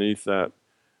beneath that.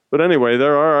 But anyway,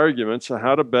 there are arguments on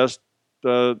how to best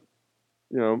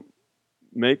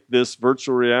make this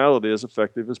virtual reality as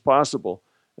effective as possible.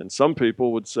 And some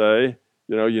people would say,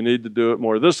 you need to do it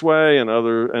more this way, and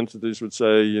other entities would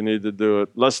say you need to do it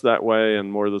less that way and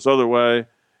more this other way.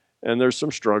 And there's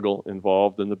some struggle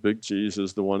involved, and the Big G's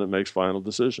is the one that makes final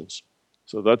decisions.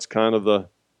 So that's kind of the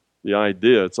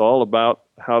idea. It's all about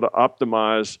how to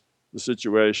optimize the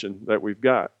situation that we've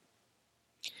got.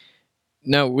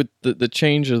 Now, with the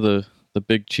change of the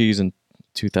Big G's in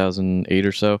 2008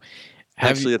 or so,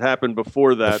 actually, it happened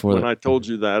before that. When I told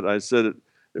you that, I said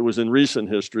it was in recent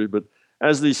history. But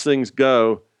as these things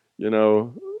go, 10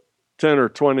 or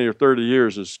 20 or 30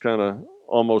 years is kind of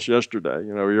almost yesterday.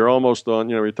 You're almost on,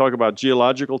 we talk about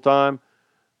geological time,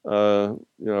 where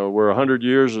 100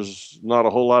 years is not a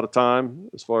whole lot of time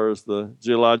as far as the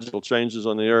geological changes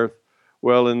on the earth.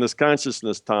 Well, in this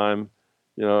consciousness time,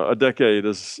 a decade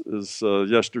is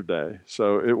yesterday.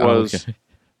 So it was, okay.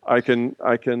 I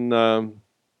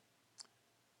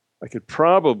could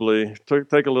probably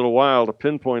take a little while to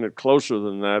pinpoint it closer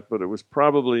than that, but it was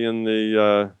probably in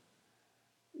the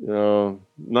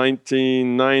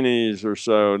 1990s or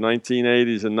so,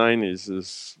 1980s and 90s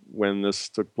is when this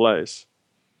took place.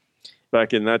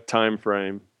 Back in that time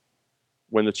frame,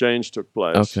 when the change took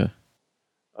place. Okay.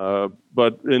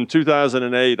 But in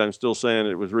 2008, I'm still saying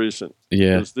it was recent.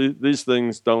 Yeah. Because these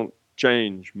things don't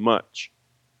change much.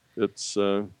 It's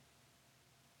a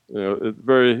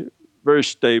very, very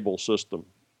stable system.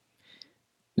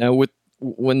 Now,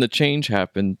 when the change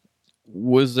happened,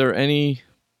 was there any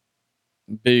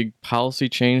big policy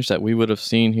change that we would have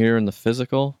seen here in the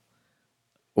physical,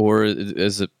 or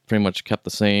is it pretty much kept the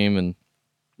same? And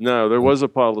no, there was a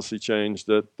policy change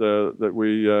that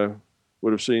we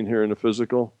would have seen here in the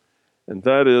physical, and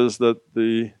that is that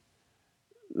the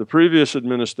previous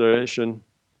administration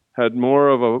had more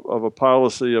of a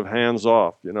policy of hands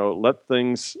off. Let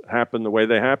things happen the way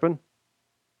they happen.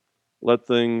 Let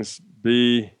things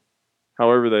be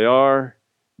however they are.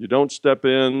 You don't step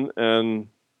in and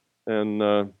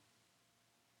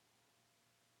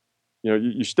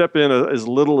you step in as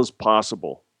little as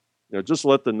possible. Just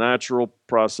let the natural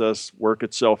process work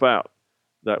itself out.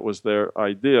 That was their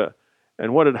idea.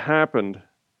 And what had happened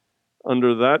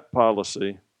under that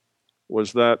policy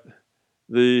was that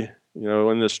in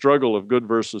the struggle of good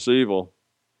versus evil,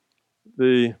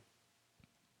 the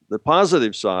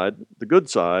positive side, the good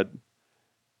side,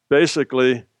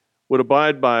 basically would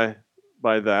abide by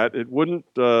that. It wouldn't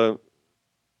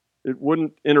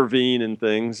intervene in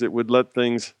things. It would let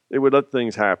things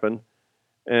happen,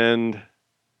 and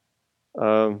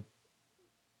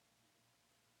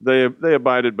they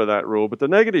abided by that rule. But the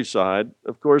negative side,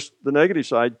 of course, the negative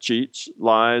side cheats,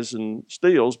 lies, and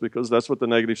steals because that's what the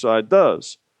negative side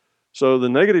does. So the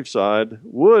negative side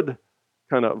would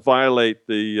kind of violate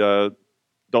the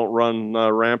don't run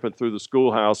rampant through the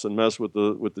schoolhouse and mess with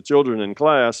the children in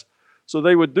class. So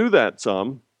they would do that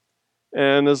some.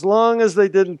 And as long as they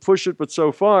didn't push it but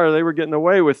so far, they were getting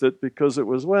away with it because it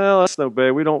was, well, that's no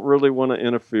bad. We don't really want to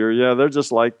interfere. Yeah, they're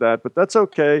just like that, but that's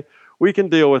okay. We can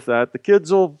deal with that. The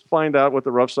kids will find out what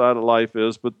the rough side of life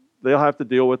is, but they'll have to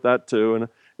deal with that too. And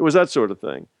it was that sort of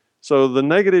thing. So the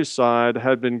negative side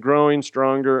had been growing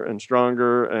stronger and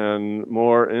stronger and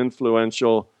more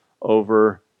influential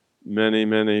over many,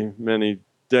 many, many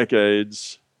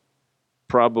decades,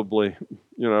 probably,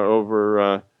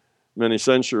 over many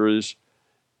centuries,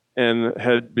 and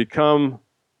had become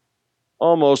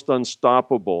almost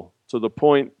unstoppable to the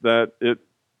point that it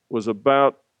was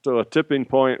about to a tipping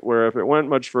point where if it went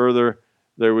much further,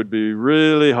 there would be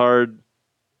really hard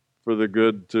for the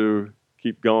good to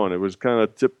keep going. It was kind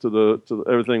of tipped to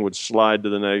everything would slide to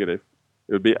the negative.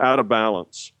 It would be out of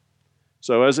balance.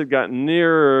 So as it got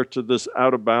nearer to this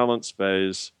out of balance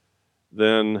phase,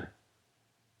 then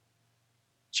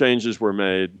changes were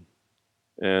made,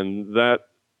 and that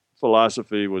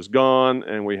philosophy was gone,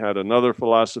 and we had another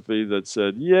philosophy that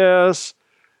said, yes,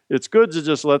 it's good to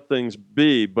just let things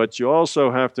be, but you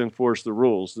also have to enforce the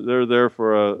rules. They're there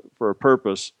for a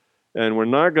purpose, and we're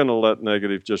not going to let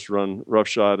negative just run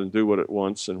roughshod and do what it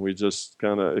wants, and we just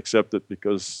kind of accept it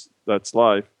because that's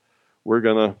life. We're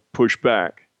going to push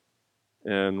back,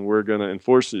 and we're going to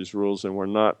enforce these rules, and we're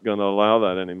not going to allow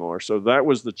that anymore. So that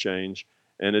was the change,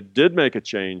 and it did make a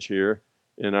change here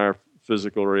in our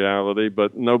physical reality,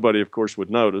 but nobody, of course, would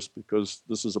notice because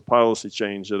this is a policy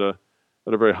change at a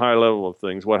very high level of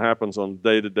things. What happens on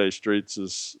day-to-day streets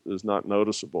is not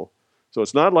noticeable. So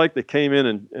it's not like they came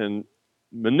in and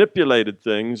manipulated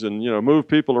things and moved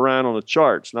people around on a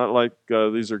chart. It's not like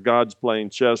these are gods playing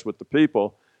chess with the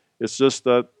people. It's just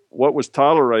that what was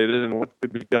tolerated and what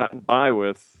could be gotten by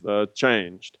with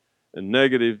changed. And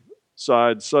negative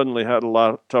side suddenly had a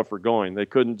lot tougher going. They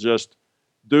couldn't just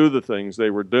do the things they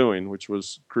were doing, which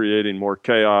was creating more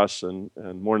chaos and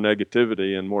more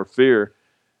negativity and more fear.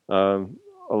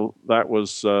 That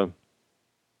was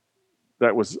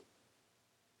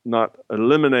not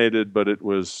eliminated, but it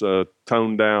was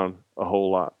toned down a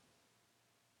whole lot.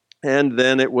 And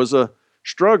then it was a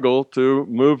struggle to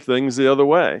move things the other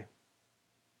way.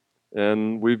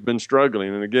 And we've been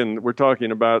struggling. And again, we're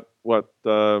talking about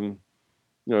through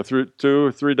 2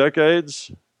 or 3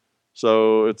 decades.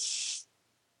 So it's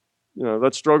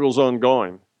that struggle's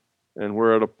ongoing, and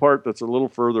we're at a part that's a little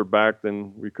further back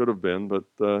than we could have been.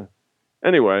 But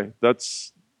anyway,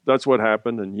 that's what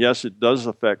happened, and yes, it does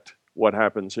affect what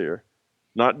happens here.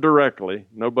 Not directly.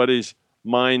 Nobody's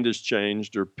mind has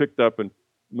changed or picked up and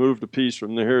moved a piece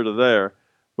from here to there,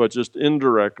 but just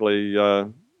indirectly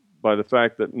by the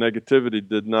fact that negativity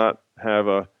did not have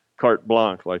a carte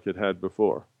blanche like it had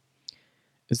before.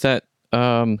 Is that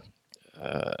I'm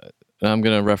going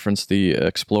to reference the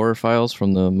Explorer files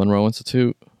from the Monroe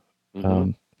Institute.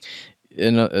 Mm-hmm.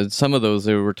 In some of those,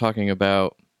 they were talking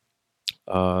about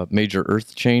major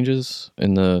Earth changes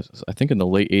I think in the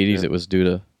late 80s. Yeah. It was due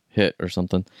to hit or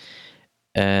something.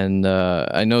 And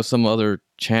I know some other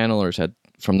channelers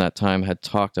from that time had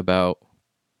talked about,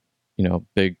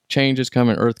 big changes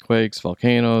coming, earthquakes,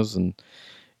 volcanoes, and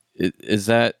is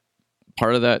that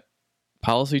part of that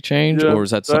policy change, or is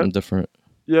that something different?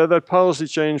 Yeah, that policy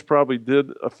change probably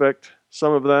did affect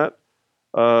some of that,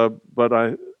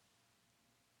 but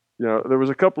there was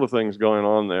a couple of things going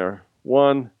on there.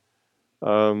 One,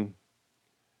 those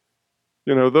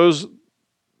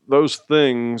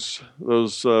things,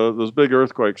 those big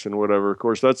earthquakes and whatever. Of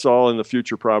course, that's all in the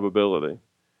future probability,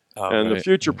 and right. The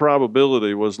future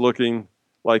probability was looking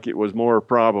like it was more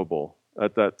probable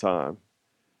at that time.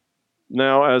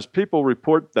 Now, as people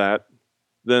report that,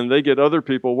 then they get other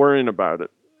people worrying about it.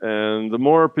 And the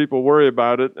more people worry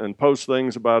about it and post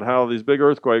things about how these big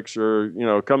earthquakes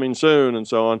are, coming soon and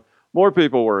so on, more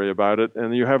people worry about it,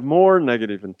 and you have more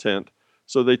negative intent.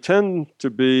 So they tend to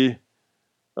be,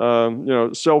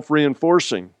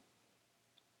 self-reinforcing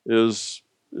is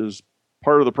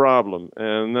part of the problem.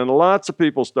 And then lots of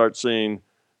people start seeing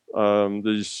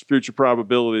these future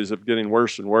probabilities of getting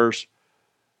worse and worse.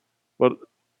 But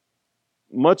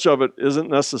much of it isn't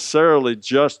necessarily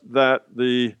just that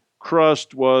the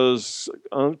crust was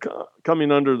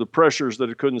coming under the pressures that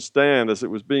it couldn't stand as it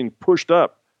was being pushed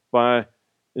up by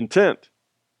intent.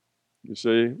 You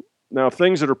see, now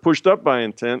things that are pushed up by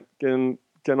intent can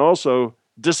also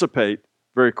dissipate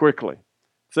very quickly.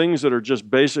 Things that are just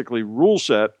basically rule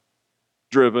set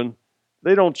driven,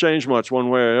 they don't change much one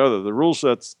way or the other. The rule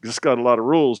set's just got a lot of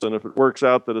rules, and if it works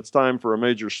out that it's time for a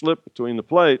major slip between the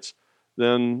plates,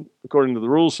 then according to the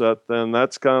rule set, then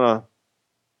that's kind of,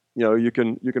 you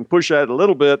can push at it a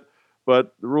little bit,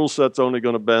 but the rule set's only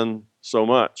going to bend so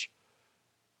much.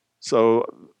 So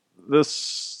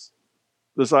this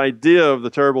idea of the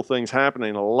terrible things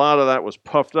happening, a lot of that was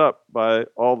puffed up by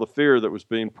all the fear that was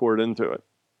being poured into it.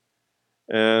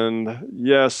 And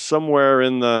yes, somewhere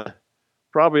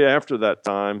probably after that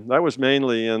time, that was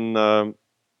mainly in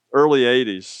early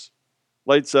 80s,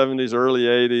 late 70s, early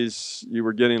 80s, you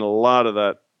were getting a lot of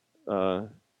that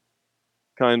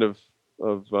kind of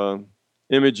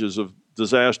images of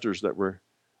disasters that were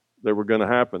going to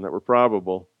happen, that were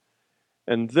probable.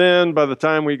 And then by the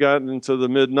time we got into the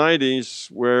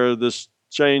mid-90s, where this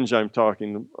change I'm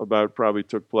talking about probably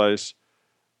took place,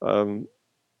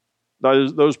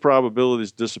 those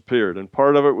probabilities disappeared. And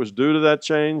part of it was due to that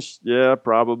change. Yeah,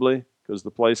 probably, because the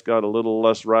place got a little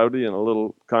less rowdy and a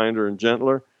little kinder and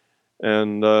gentler.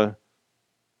 And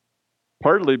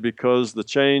partly because the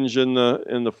change in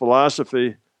the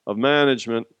philosophy of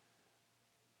management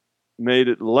made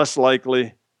it less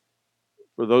likely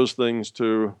for those things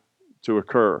to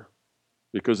occur,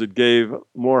 because it gave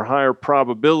higher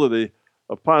probability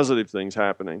of positive things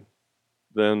happening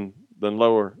and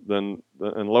lowered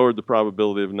the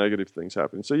probability of negative things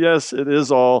happening. So yes, it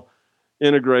is all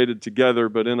integrated together,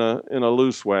 but in a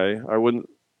loose way. I wouldn't,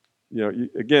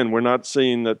 again, we're not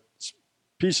seeing that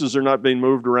pieces are not being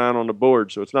moved around on the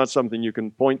board, so it's not something you can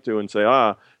point to and say,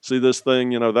 see this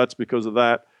thing, that's because of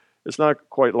that. It's not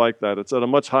quite like that. It's at a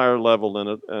much higher level than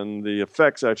it, and the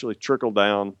effects actually trickle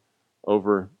down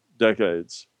over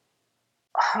decades.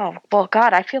 Oh, well,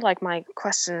 God, I feel like my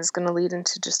question is going to lead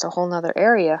into just a whole nother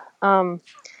area.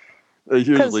 They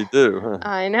usually do. Huh?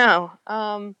 I know.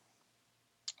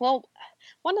 Well,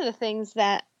 one of the things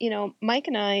that, Mike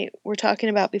and I were talking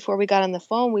about before we got on the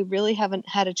phone, we really haven't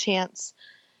had a chance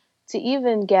to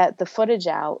even get the footage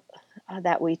out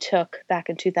that we took back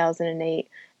in 2008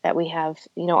 that we have,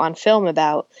 on film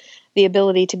about the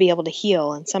ability to be able to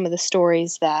heal and some of the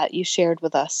stories that you shared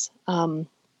with us. And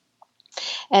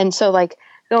so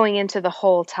going into the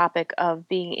whole topic of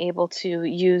being able to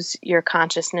use your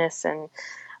consciousness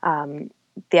and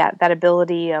that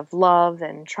ability of love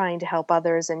and trying to help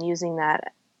others and using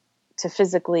that to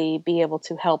physically be able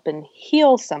to help and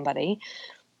heal somebody,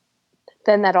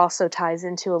 then that also ties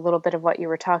into a little bit of what you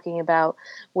were talking about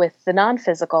with the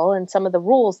non-physical and some of the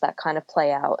rules that kind of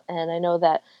play out. And I know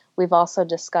that we've also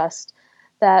discussed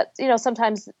that,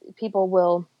 sometimes people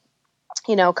will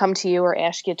come to you or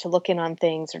ask you to look in on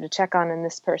things or to check on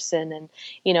this person. And,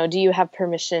 do you have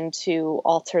permission to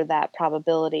alter that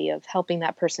probability of helping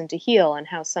that person to heal? And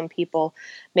how some people,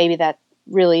 maybe that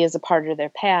really is a part of their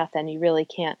path and you really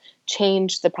can't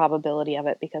change the probability of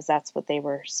it because that's what they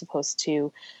were supposed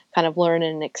to kind of learn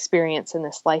and experience in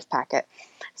this life packet.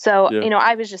 So, Yeah.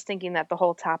 I was just thinking that the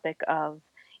whole topic of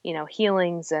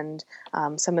healings and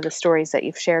some of the stories that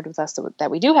you've shared with us that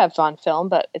we do have on film,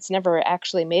 but it's never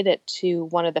actually made it to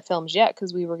one of the films yet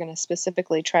because we were going to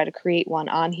specifically try to create one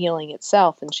on healing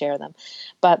itself and share them.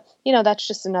 But, that's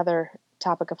just another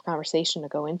topic of conversation to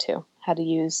go into, how to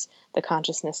use the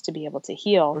consciousness to be able to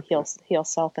heal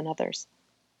self and others.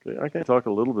 Okay. I can talk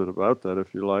a little bit about that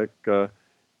if you like.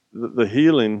 The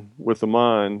healing with the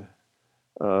mind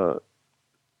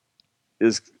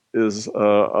is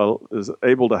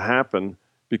able to happen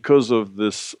because of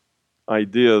this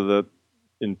idea that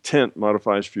intent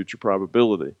modifies future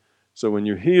probability. So when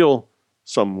you heal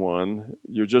someone,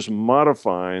 you're just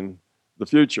modifying the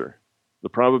future, the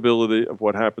probability of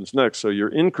what happens next. So you're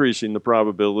increasing the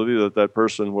probability that that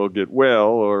person will get well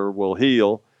or will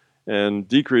heal, and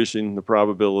decreasing the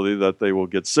probability that they will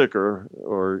get sicker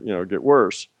or get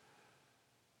worse,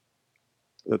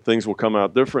 that things will come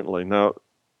out differently. Now,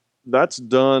 that's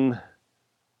done,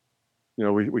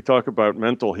 we talk about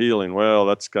mental healing. Well,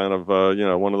 that's kind of,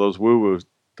 one of those woo-woo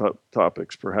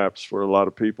topics perhaps for a lot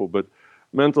of people, but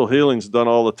mental healing's done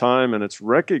all the time, and it's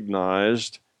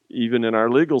recognized even in our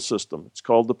legal system. It's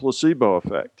called the placebo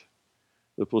effect.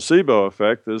 The placebo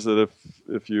effect is that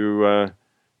if you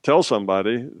tell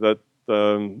somebody that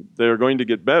they're going to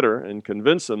get better and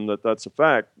convince them that that's a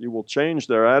fact, you will change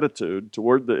their attitude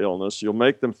toward the illness. You'll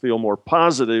make them feel more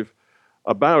positive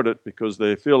about it because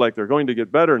they feel like they're going to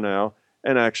get better now,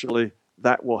 and actually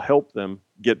that will help them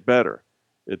get better.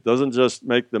 It doesn't just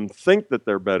make them think that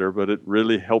they're better, but it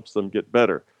really helps them get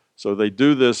better. So they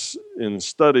do this in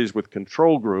studies with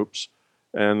control groups,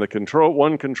 and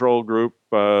one control group,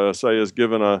 say, is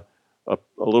given a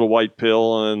little white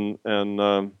pill,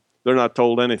 and they're not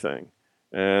told anything.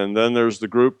 And then there's the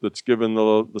group that's given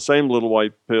the same little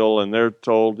white pill, and they're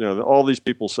told, all these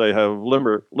people say have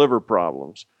liver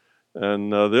problems.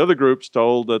 And the other group's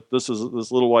told that this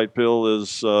little white pill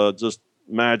is just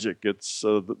magic. It's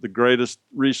the greatest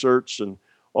research, and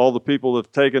all the people that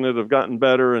have taken it have gotten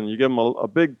better. And you give them a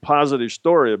big positive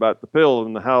story about the pill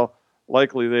and how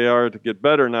likely they are to get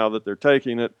better now that they're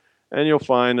taking it. And you'll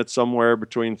find that somewhere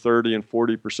between 30 and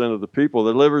 40% of the people,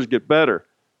 their livers get better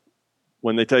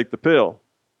when they take the pill,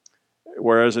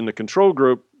 whereas in the control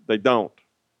group, they don't.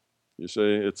 You see,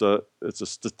 it's a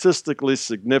statistically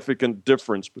significant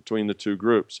difference between the two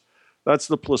groups. That's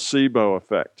the placebo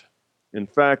effect. In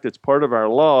fact, it's part of our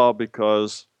law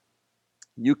because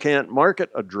you can't market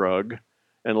a drug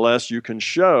unless you can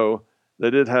show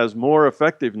that it has more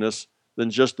effectiveness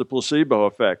than just the placebo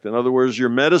effect. In other words, your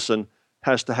medicine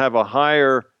has to have a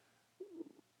higher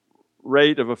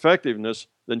rate of effectiveness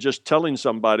than just telling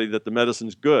somebody that the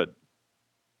medicine's good.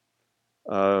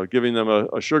 Giving them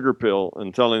a sugar pill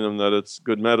and telling them that it's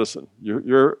good medicine.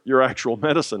 Your actual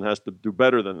medicine has to do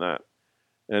better than that.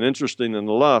 And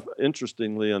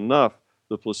interestingly enough,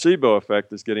 the placebo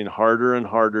effect is getting harder and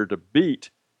harder to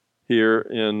beat here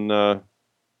in our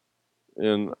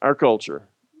culture.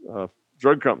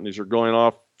 Drug companies are going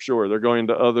offshore. They're going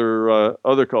to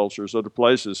other cultures, other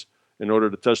places, in order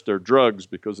to test their drugs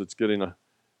because it's getting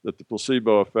that the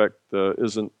placebo effect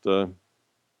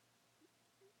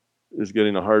is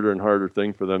getting a harder and harder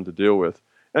thing for them to deal with.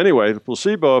 Anyway, the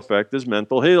placebo effect is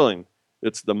mental healing.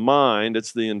 It's the mind,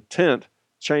 it's the intent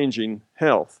changing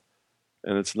health.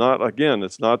 And it's not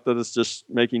that it's just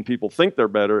making people think they're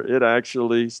better. It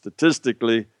actually,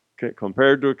 statistically,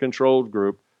 compared to a controlled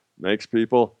group, makes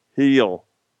people heal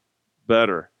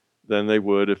better than they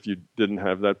would if you didn't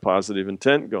have that positive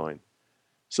intent going.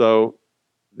 So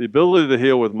the ability to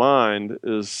heal with mind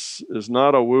is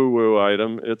not a woo-woo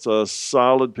item. It's a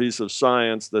solid piece of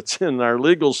science that's in our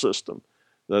legal system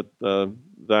that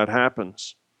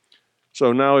happens.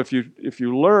 So now if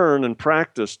you learn and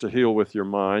practice to heal with your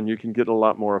mind, you can get a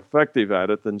lot more effective at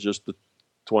it than just the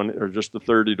 20 or just the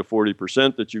 30 to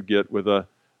 40% that you get with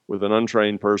an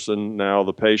untrained person. Now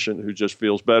the patient who just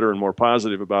feels better and more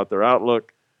positive about their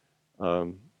outlook,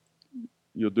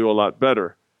 you'll do a lot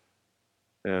better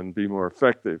and be more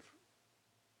effective.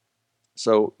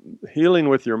 So healing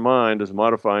with your mind is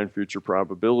modifying future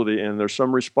probability, and there's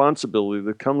some responsibility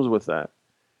that comes with that.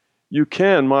 You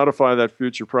can modify that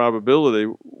future probability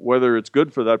whether it's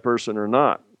good for that person or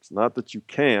not. It's not that you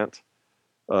can't.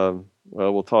 Well,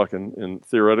 we'll talk in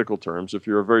theoretical terms. If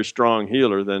you're a very strong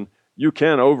healer, then you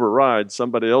can override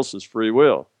somebody else's free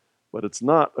will. but it's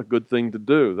not a good thing to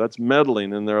do. That's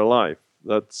meddling in their life.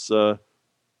 That's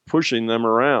pushing them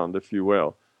around, if you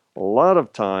will. A lot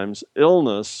of times,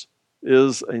 illness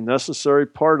is a necessary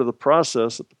part of the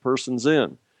process that the person's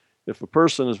in. If a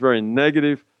person is very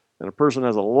negative and a person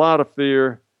has a lot of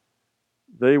fear,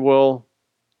 they will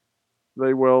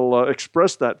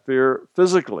express that fear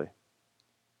physically,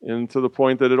 and to the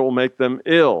point that it will make them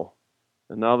ill.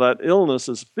 And now that illness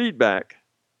is feedback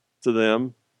to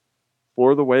them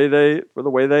for the way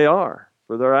they are,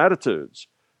 for their attitudes.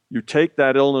 You take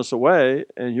that illness away,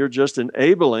 and you're just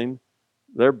enabling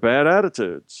their bad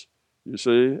attitudes, you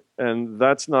see, and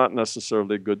that's not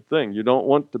necessarily a good thing. You don't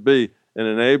want to be an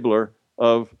enabler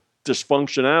of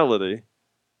dysfunctionality.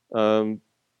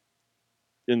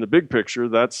 In the big picture,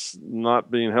 that's not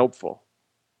being helpful.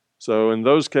 So in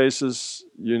those cases,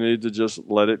 you need to just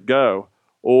let it go.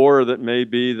 Or that may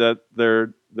be that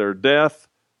their death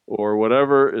or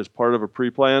whatever is part of a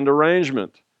pre-planned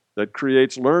arrangement that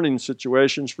creates learning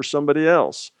situations for somebody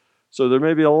else. So there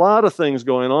may be a lot of things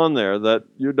going on there that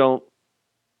you don't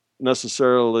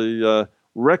necessarily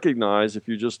recognize if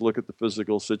you just look at the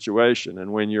physical situation.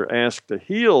 And when you're asked to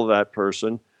heal that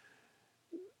person,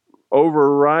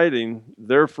 overriding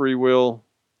their free will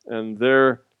and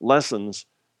their lessons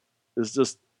is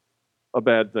just a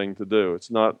bad thing to do. It's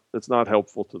not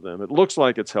helpful to them. It looks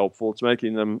like it's helpful. It's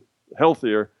making them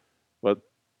healthier, but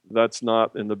that's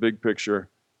not, in the big picture,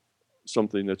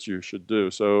 something that you should do.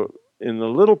 So in the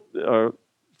little,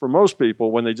 for most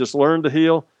people, when they just learn to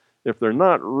heal, if they're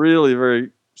not really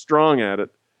very strong at it,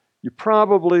 you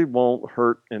probably won't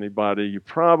hurt anybody. You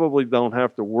probably don't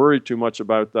have to worry too much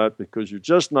about that because you're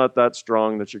just not that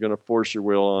strong that you're going to force your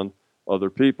will on other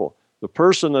people. The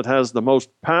person that has the most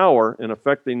power in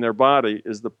affecting their body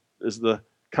is the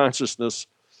consciousness,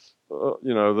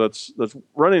 that's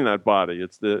running that body.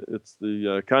 It's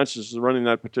the consciousness running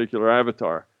that particular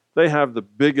avatar. They have the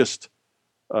biggest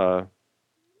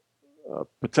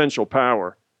potential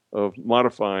power of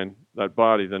modifying that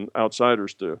body than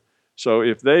outsiders do. So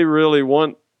if they really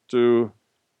want to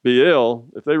be ill,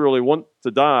 if they really want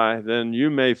to die, then you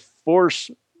may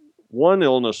force one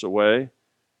illness away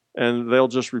and they'll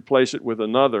just replace it with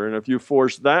another. And if you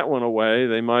force that one away,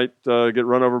 they might get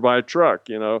run over by a truck.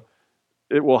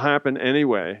 It will happen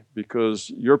anyway because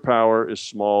your power is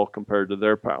small compared to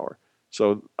their power.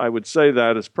 So I would say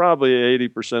that it's probably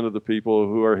 80% of the people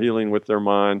who are healing with their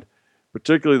mind,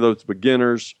 particularly those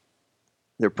beginners.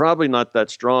 They're probably not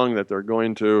that strong that they're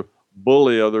going to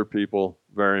bully other people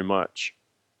very much.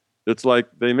 It's like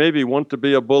they maybe want to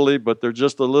be a bully, but they're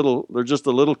just a little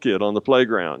kid on the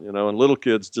playground, and little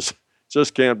kids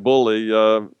just can't bully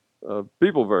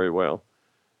people very well.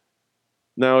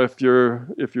 Now, if you're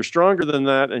stronger than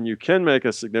that and you can make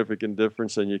a significant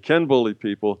difference and you can bully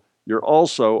people, you're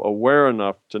also aware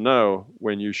enough to know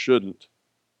when you shouldn't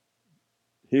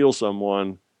heal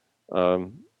someone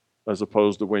as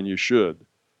opposed to when you should.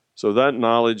 So that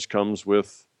knowledge comes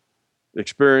with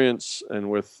experience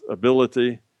and with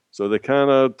ability, so that kind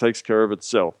of takes care of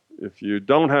itself. If you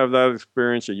don't have that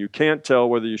experience and you can't tell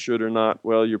whether you should or not,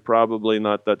 well, you're probably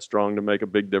not that strong to make a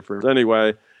big difference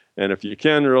anyway. And if you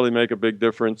can really make a big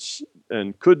difference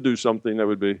and could do something that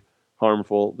would be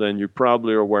harmful, then you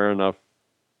probably are aware enough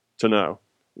to know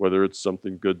whether it's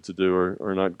something good to do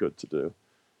or not good to do.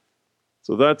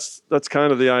 So that's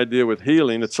kind of the idea with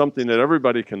healing. It's something that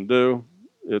everybody can do.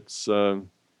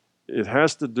 It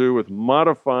has to do with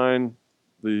modifying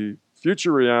the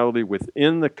future reality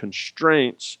within the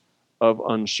constraints of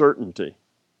uncertainty.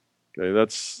 Okay,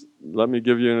 let me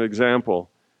give you an example.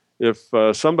 If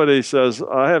somebody says,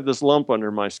 I have this lump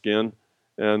under my skin,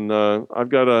 and I've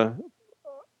got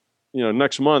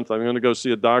next month I'm going to go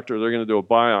see a doctor, they're going to do a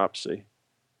biopsy.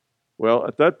 Well,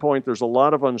 at that point, there's a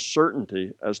lot of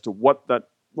uncertainty as to what that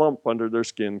lump under their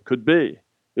skin could be.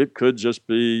 It could just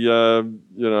be, I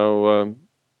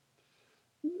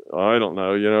don't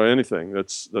know, anything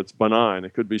that's benign.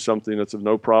 It could be something that's of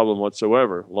no problem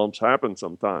whatsoever. Lumps happen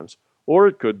sometimes. Or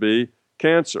it could be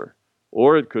cancer.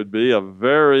 Or it could be a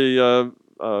very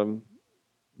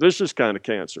vicious kind of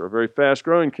cancer, a very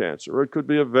fast-growing cancer. Or it could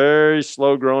be a very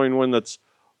slow-growing one that's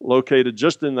located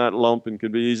just in that lump and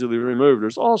can be easily removed.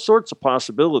 There's all sorts of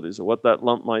possibilities of what that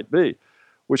lump might be,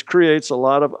 which creates a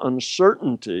lot of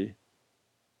uncertainty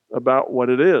about what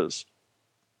it is.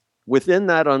 Within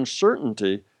that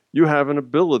uncertainty, you have an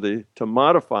ability to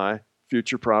modify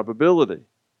future probability,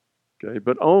 okay,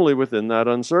 but only within that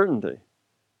uncertainty.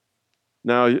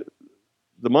 Now,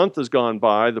 the month has gone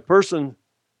by, the person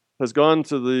has gone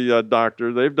to the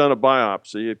doctor, they've done a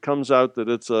biopsy, it comes out that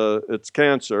it's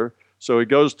cancer, so he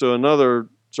goes to another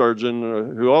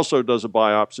surgeon who also does a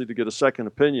biopsy to get a second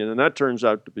opinion, and that turns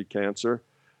out to be cancer.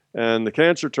 And the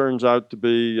cancer turns out to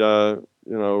be, a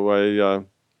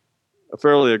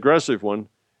fairly aggressive one.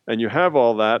 And you have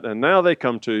all that, and now they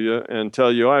come to you and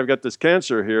tell you, I've got this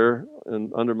cancer here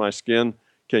under my skin.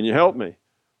 Can you help me?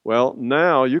 Well,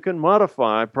 now you can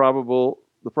modify the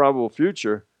probable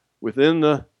future within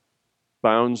the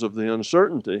bounds of the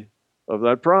uncertainty of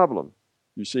that problem.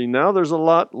 You see, now there's a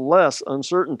lot less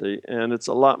uncertainty, and it's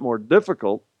a lot more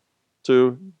difficult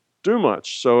to do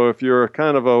much. So if you're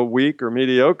kind of a weak or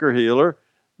mediocre healer,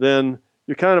 then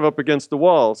you're kind of up against the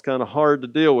wall. It's kind of hard to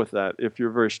deal with that. If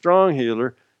you're a very strong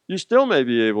healer, you still may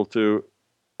be able to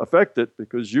affect it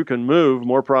because you can move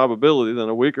more probability than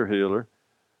a weaker healer.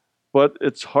 But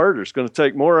it's harder. It's going to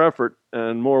take more effort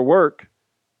and more work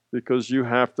because you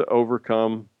have to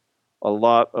overcome a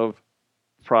lot of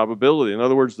probability. In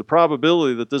other words, the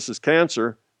probability that this is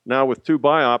cancer, now with 2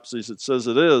 biopsies it says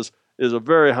it is a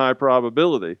very high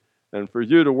probability. And for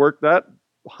you to work that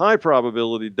high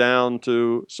probability down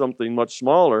to something much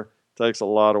smaller takes a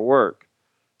lot of work.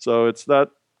 So it's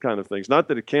that kind of things. Not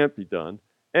that it can't be done.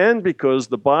 And because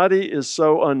the body is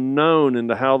so unknown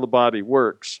into how the body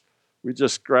works, we're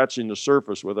just scratching the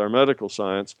surface with our medical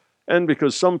science. And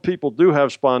because some people do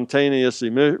have spontaneous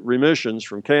remissions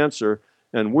from cancer,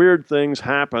 and weird things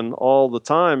happen all the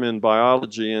time in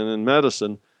biology and in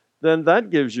medicine, then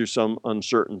that gives you some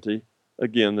uncertainty,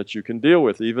 again, that you can deal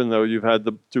with. Even though you've had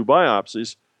the 2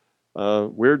 biopsies,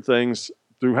 weird things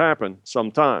do happen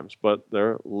sometimes, but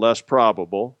they're less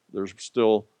probable. There's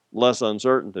still less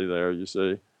uncertainty there, you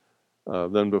see,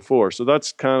 than before. So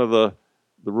that's kind of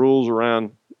the rules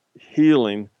around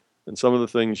healing and some of the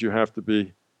things you have to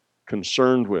be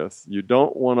concerned with. You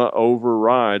don't want to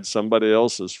override somebody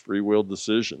else's free will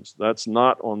decisions. That's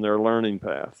not on their learning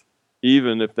path,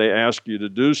 even if they ask you to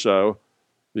do so,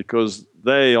 because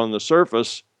they, on the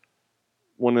surface,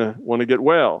 want to get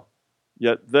well,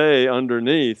 yet they,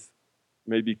 underneath,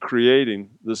 may be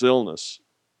creating this illness.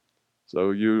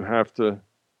 So you have to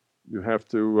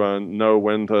know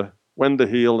when to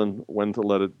heal and when to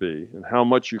let it be, and how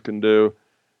much you can do.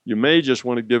 You may just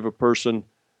want to give a person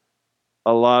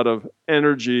a lot of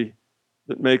energy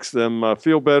that makes them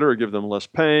feel better, or give them less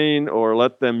pain, or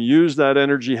let them use that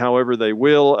energy however they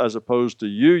will, as opposed to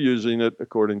you using it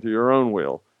according to your own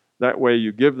will. That way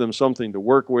you give them something to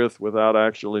work with without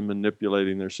actually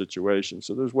manipulating their situation.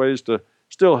 So there's ways to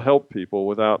still help people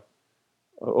without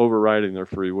overriding their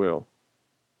free will.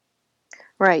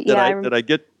 Right. Did I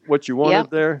get what you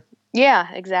wanted there?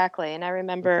 Yeah, exactly. And I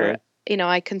remember,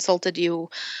 I consulted you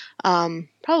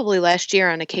probably last year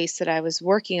on a case that I was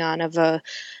working on of a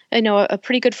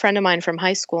pretty good friend of mine from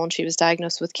high school, and she was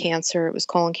diagnosed with cancer. It was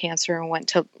colon cancer and went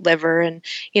to liver, and,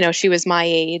 she was my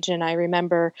age. And I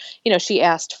remember, she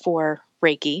asked for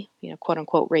Reiki, quote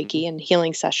unquote Reiki, and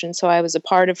healing sessions. So I was a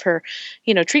part of her,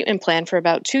 treatment plan for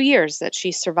about 2 years that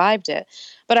she survived it.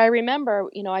 But I remember,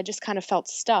 I just kind of felt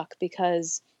stuck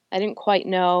because I didn't quite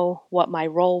know what my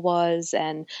role was,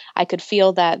 and I could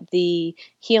feel that the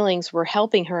healings were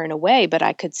helping her in a way, but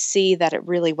I could see that it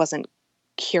really wasn't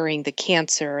curing the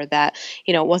cancer, that,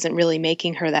 it wasn't really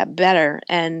making her that better.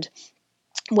 And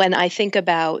when I think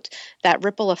about that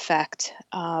ripple effect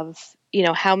of,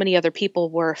 how many other people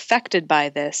were affected by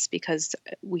this, because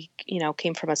we,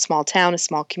 came from a small town, a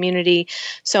small community,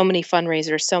 so many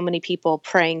fundraisers, so many people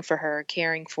praying for her,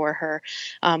 caring for her,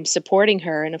 supporting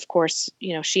her. And of course,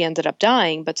 she ended up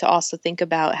dying, but to also think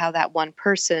about how that one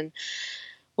person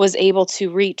was able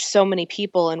to reach so many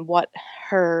people, and what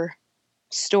her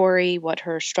story, what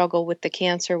her struggle with the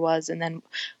cancer was, and then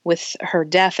with her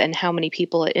death, and how many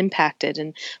people it impacted,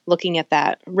 and looking at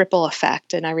that ripple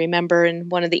effect. And I remember in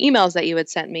one of the emails that you had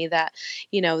sent me that,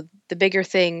 the bigger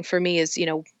thing for me is,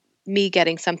 me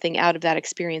getting something out of that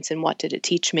experience, and what did it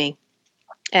teach me?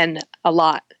 And a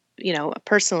lot,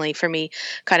 personally for me,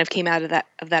 kind of came out of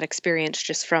that experience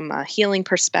just from a healing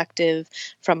perspective,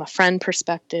 from a friend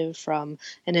perspective, from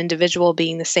an individual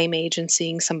being the same age and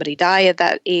seeing somebody die at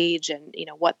that age, and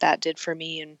what that did for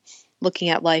me, and looking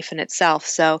at life in itself.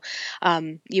 So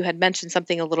you had mentioned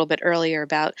something a little bit earlier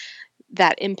about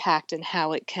that impact and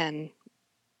how it can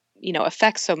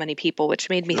affect so many people, which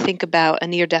made me think about a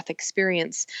near-death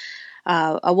experience.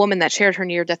 A woman that shared her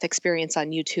near-death experience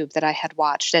on YouTube that I had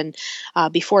watched. And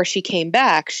before she came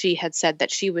back, she had said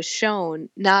that she was shown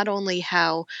not only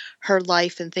how her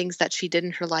life and things that she did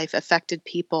in her life affected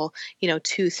people,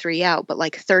 2, 3 out, but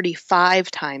like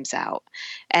 35 times out.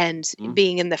 And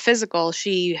being in the physical,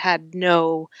 she had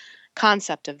no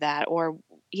concept of that, or,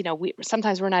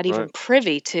 sometimes we're not even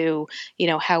privy to,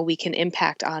 how we can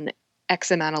impact on X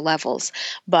amount of levels.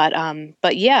 But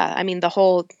yeah, I mean, the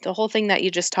whole thing that you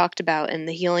just talked about and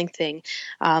the healing thing,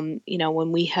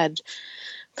 when we had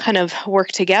kind of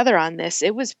worked together on this,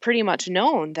 it was pretty much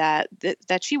known that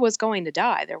she was going to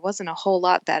die. There wasn't a whole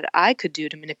lot that I could do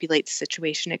to manipulate the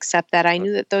situation, except that I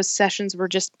knew that those sessions were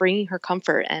just bringing her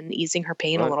comfort and easing her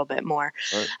pain a little bit more.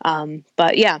 Right.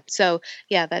 But yeah, so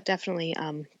yeah, that definitely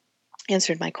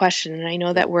answered my question. And I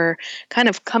know that we're kind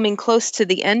of coming close to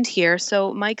the end here.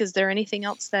 So Mike, is there anything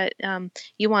else that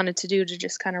you wanted to do to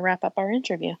just kind of wrap up our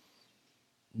interview?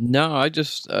 No, I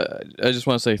just want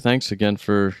to say thanks again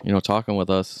for talking with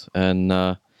us, and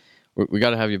we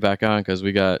got to have you back on because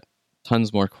we got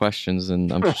tons more questions,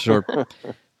 and I'm sure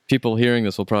people hearing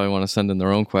this will probably want to send in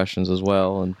their own questions as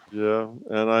well. And yeah,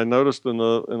 and I noticed in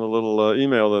a little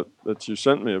email that you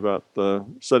sent me about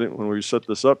setting when we set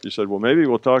this up, you said, well, maybe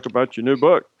we'll talk about your new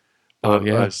book. Oh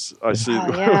yeah, I see.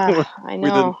 Oh, yeah, I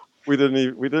know. We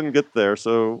didn't get there,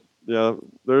 so yeah,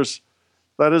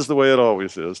 that is the way it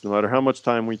always is. No matter how much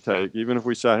time we take, even if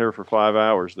we sat here for 5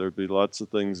 hours, there'd be lots of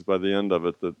things by the end of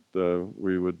it that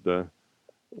we would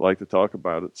like to talk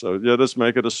about it. So yeah, let's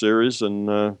make it a series,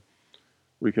 and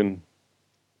we can,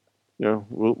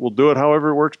 we'll do it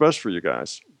however works best for you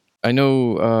guys. I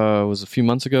know it was a few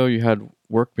months ago you had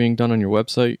work being done on your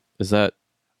website. Is that?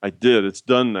 I did. It's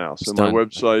done now. So my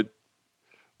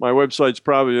website's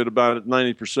probably at about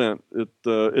 90%.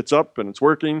 It's up and it's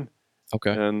working.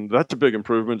 Okay. And that's a big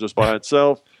improvement just by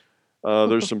itself.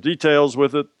 There's some details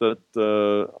with it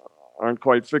that aren't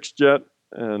quite fixed yet,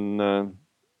 and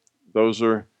those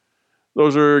are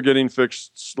getting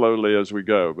fixed slowly as we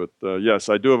go. But yes,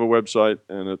 I do have a website,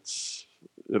 and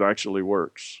it actually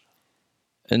works.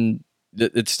 And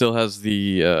it still has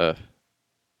the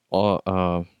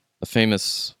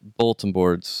famous bulletin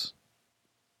boards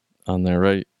on there,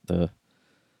 right? The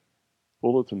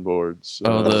bulletin boards.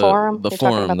 The forum. The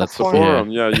forum. That's the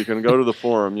forum. Yeah, you can go to the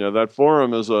forum. Yeah, that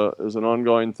forum is an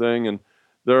ongoing thing, and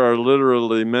there are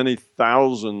literally many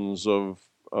thousands of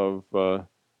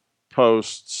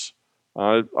posts.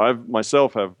 I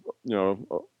myself have I don't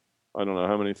know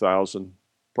how many thousand,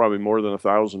 probably more than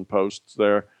 1,000 posts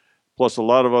there. Plus, a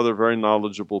lot of other very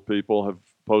knowledgeable people have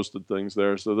posted things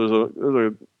there. So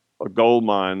there's a gold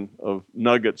mine of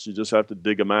nuggets. You just have to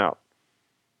dig them out.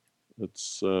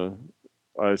 It's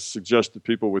I suggest that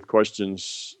people with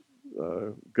questions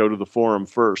go to the forum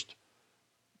first,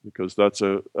 because that's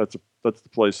the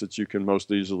place that you can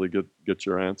most easily get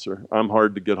your answer. I'm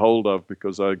hard to get hold of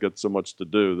because I get so much to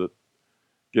do that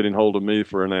getting hold of me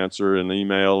for an answer in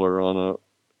email or on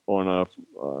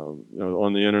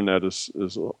the internet is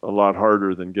a lot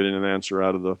harder than getting an answer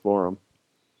out of the forum.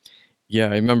 Yeah,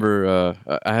 I remember.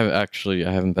 I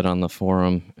haven't been on the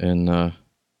forum in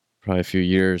probably a few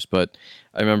years, but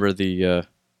I remember the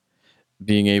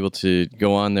being able to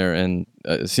go on there and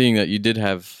seeing that you did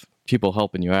have people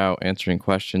helping you out, answering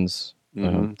questions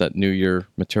that knew your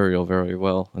material very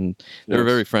well, and they were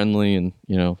very friendly, and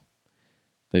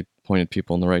they pointed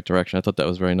people in the right direction. I thought that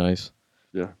was very nice.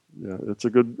 Yeah, it's a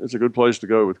good place to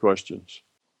go with questions.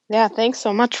 Yeah, thanks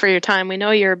so much for your time. We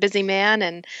know you're a busy man,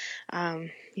 and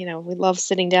we love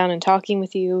sitting down and talking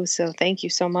with you. So thank you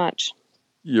so much.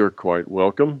 You're quite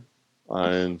welcome.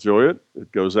 I enjoy it.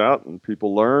 It goes out and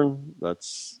people learn.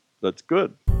 That's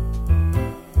good.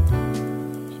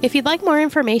 If you'd like more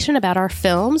information about our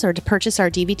films or to purchase our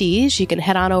DVDs, you can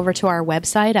head on over to our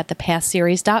website at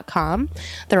thepastseries.com.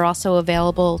 They're also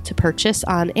available to purchase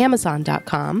on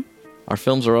Amazon.com. Our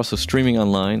films are also streaming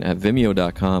online at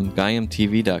Vimeo.com,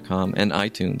 GaiamTV.com, and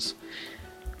iTunes.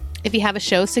 If you have a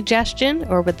show suggestion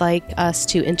or would like us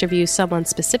to interview someone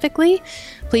specifically,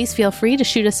 please feel free to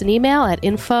shoot us an email at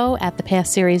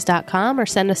info@thepastseries.com or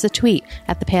send us a tweet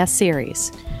at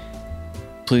thepastseries.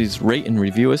 Please rate and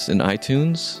review us in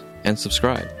iTunes and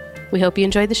subscribe. We hope you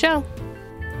enjoyed the show.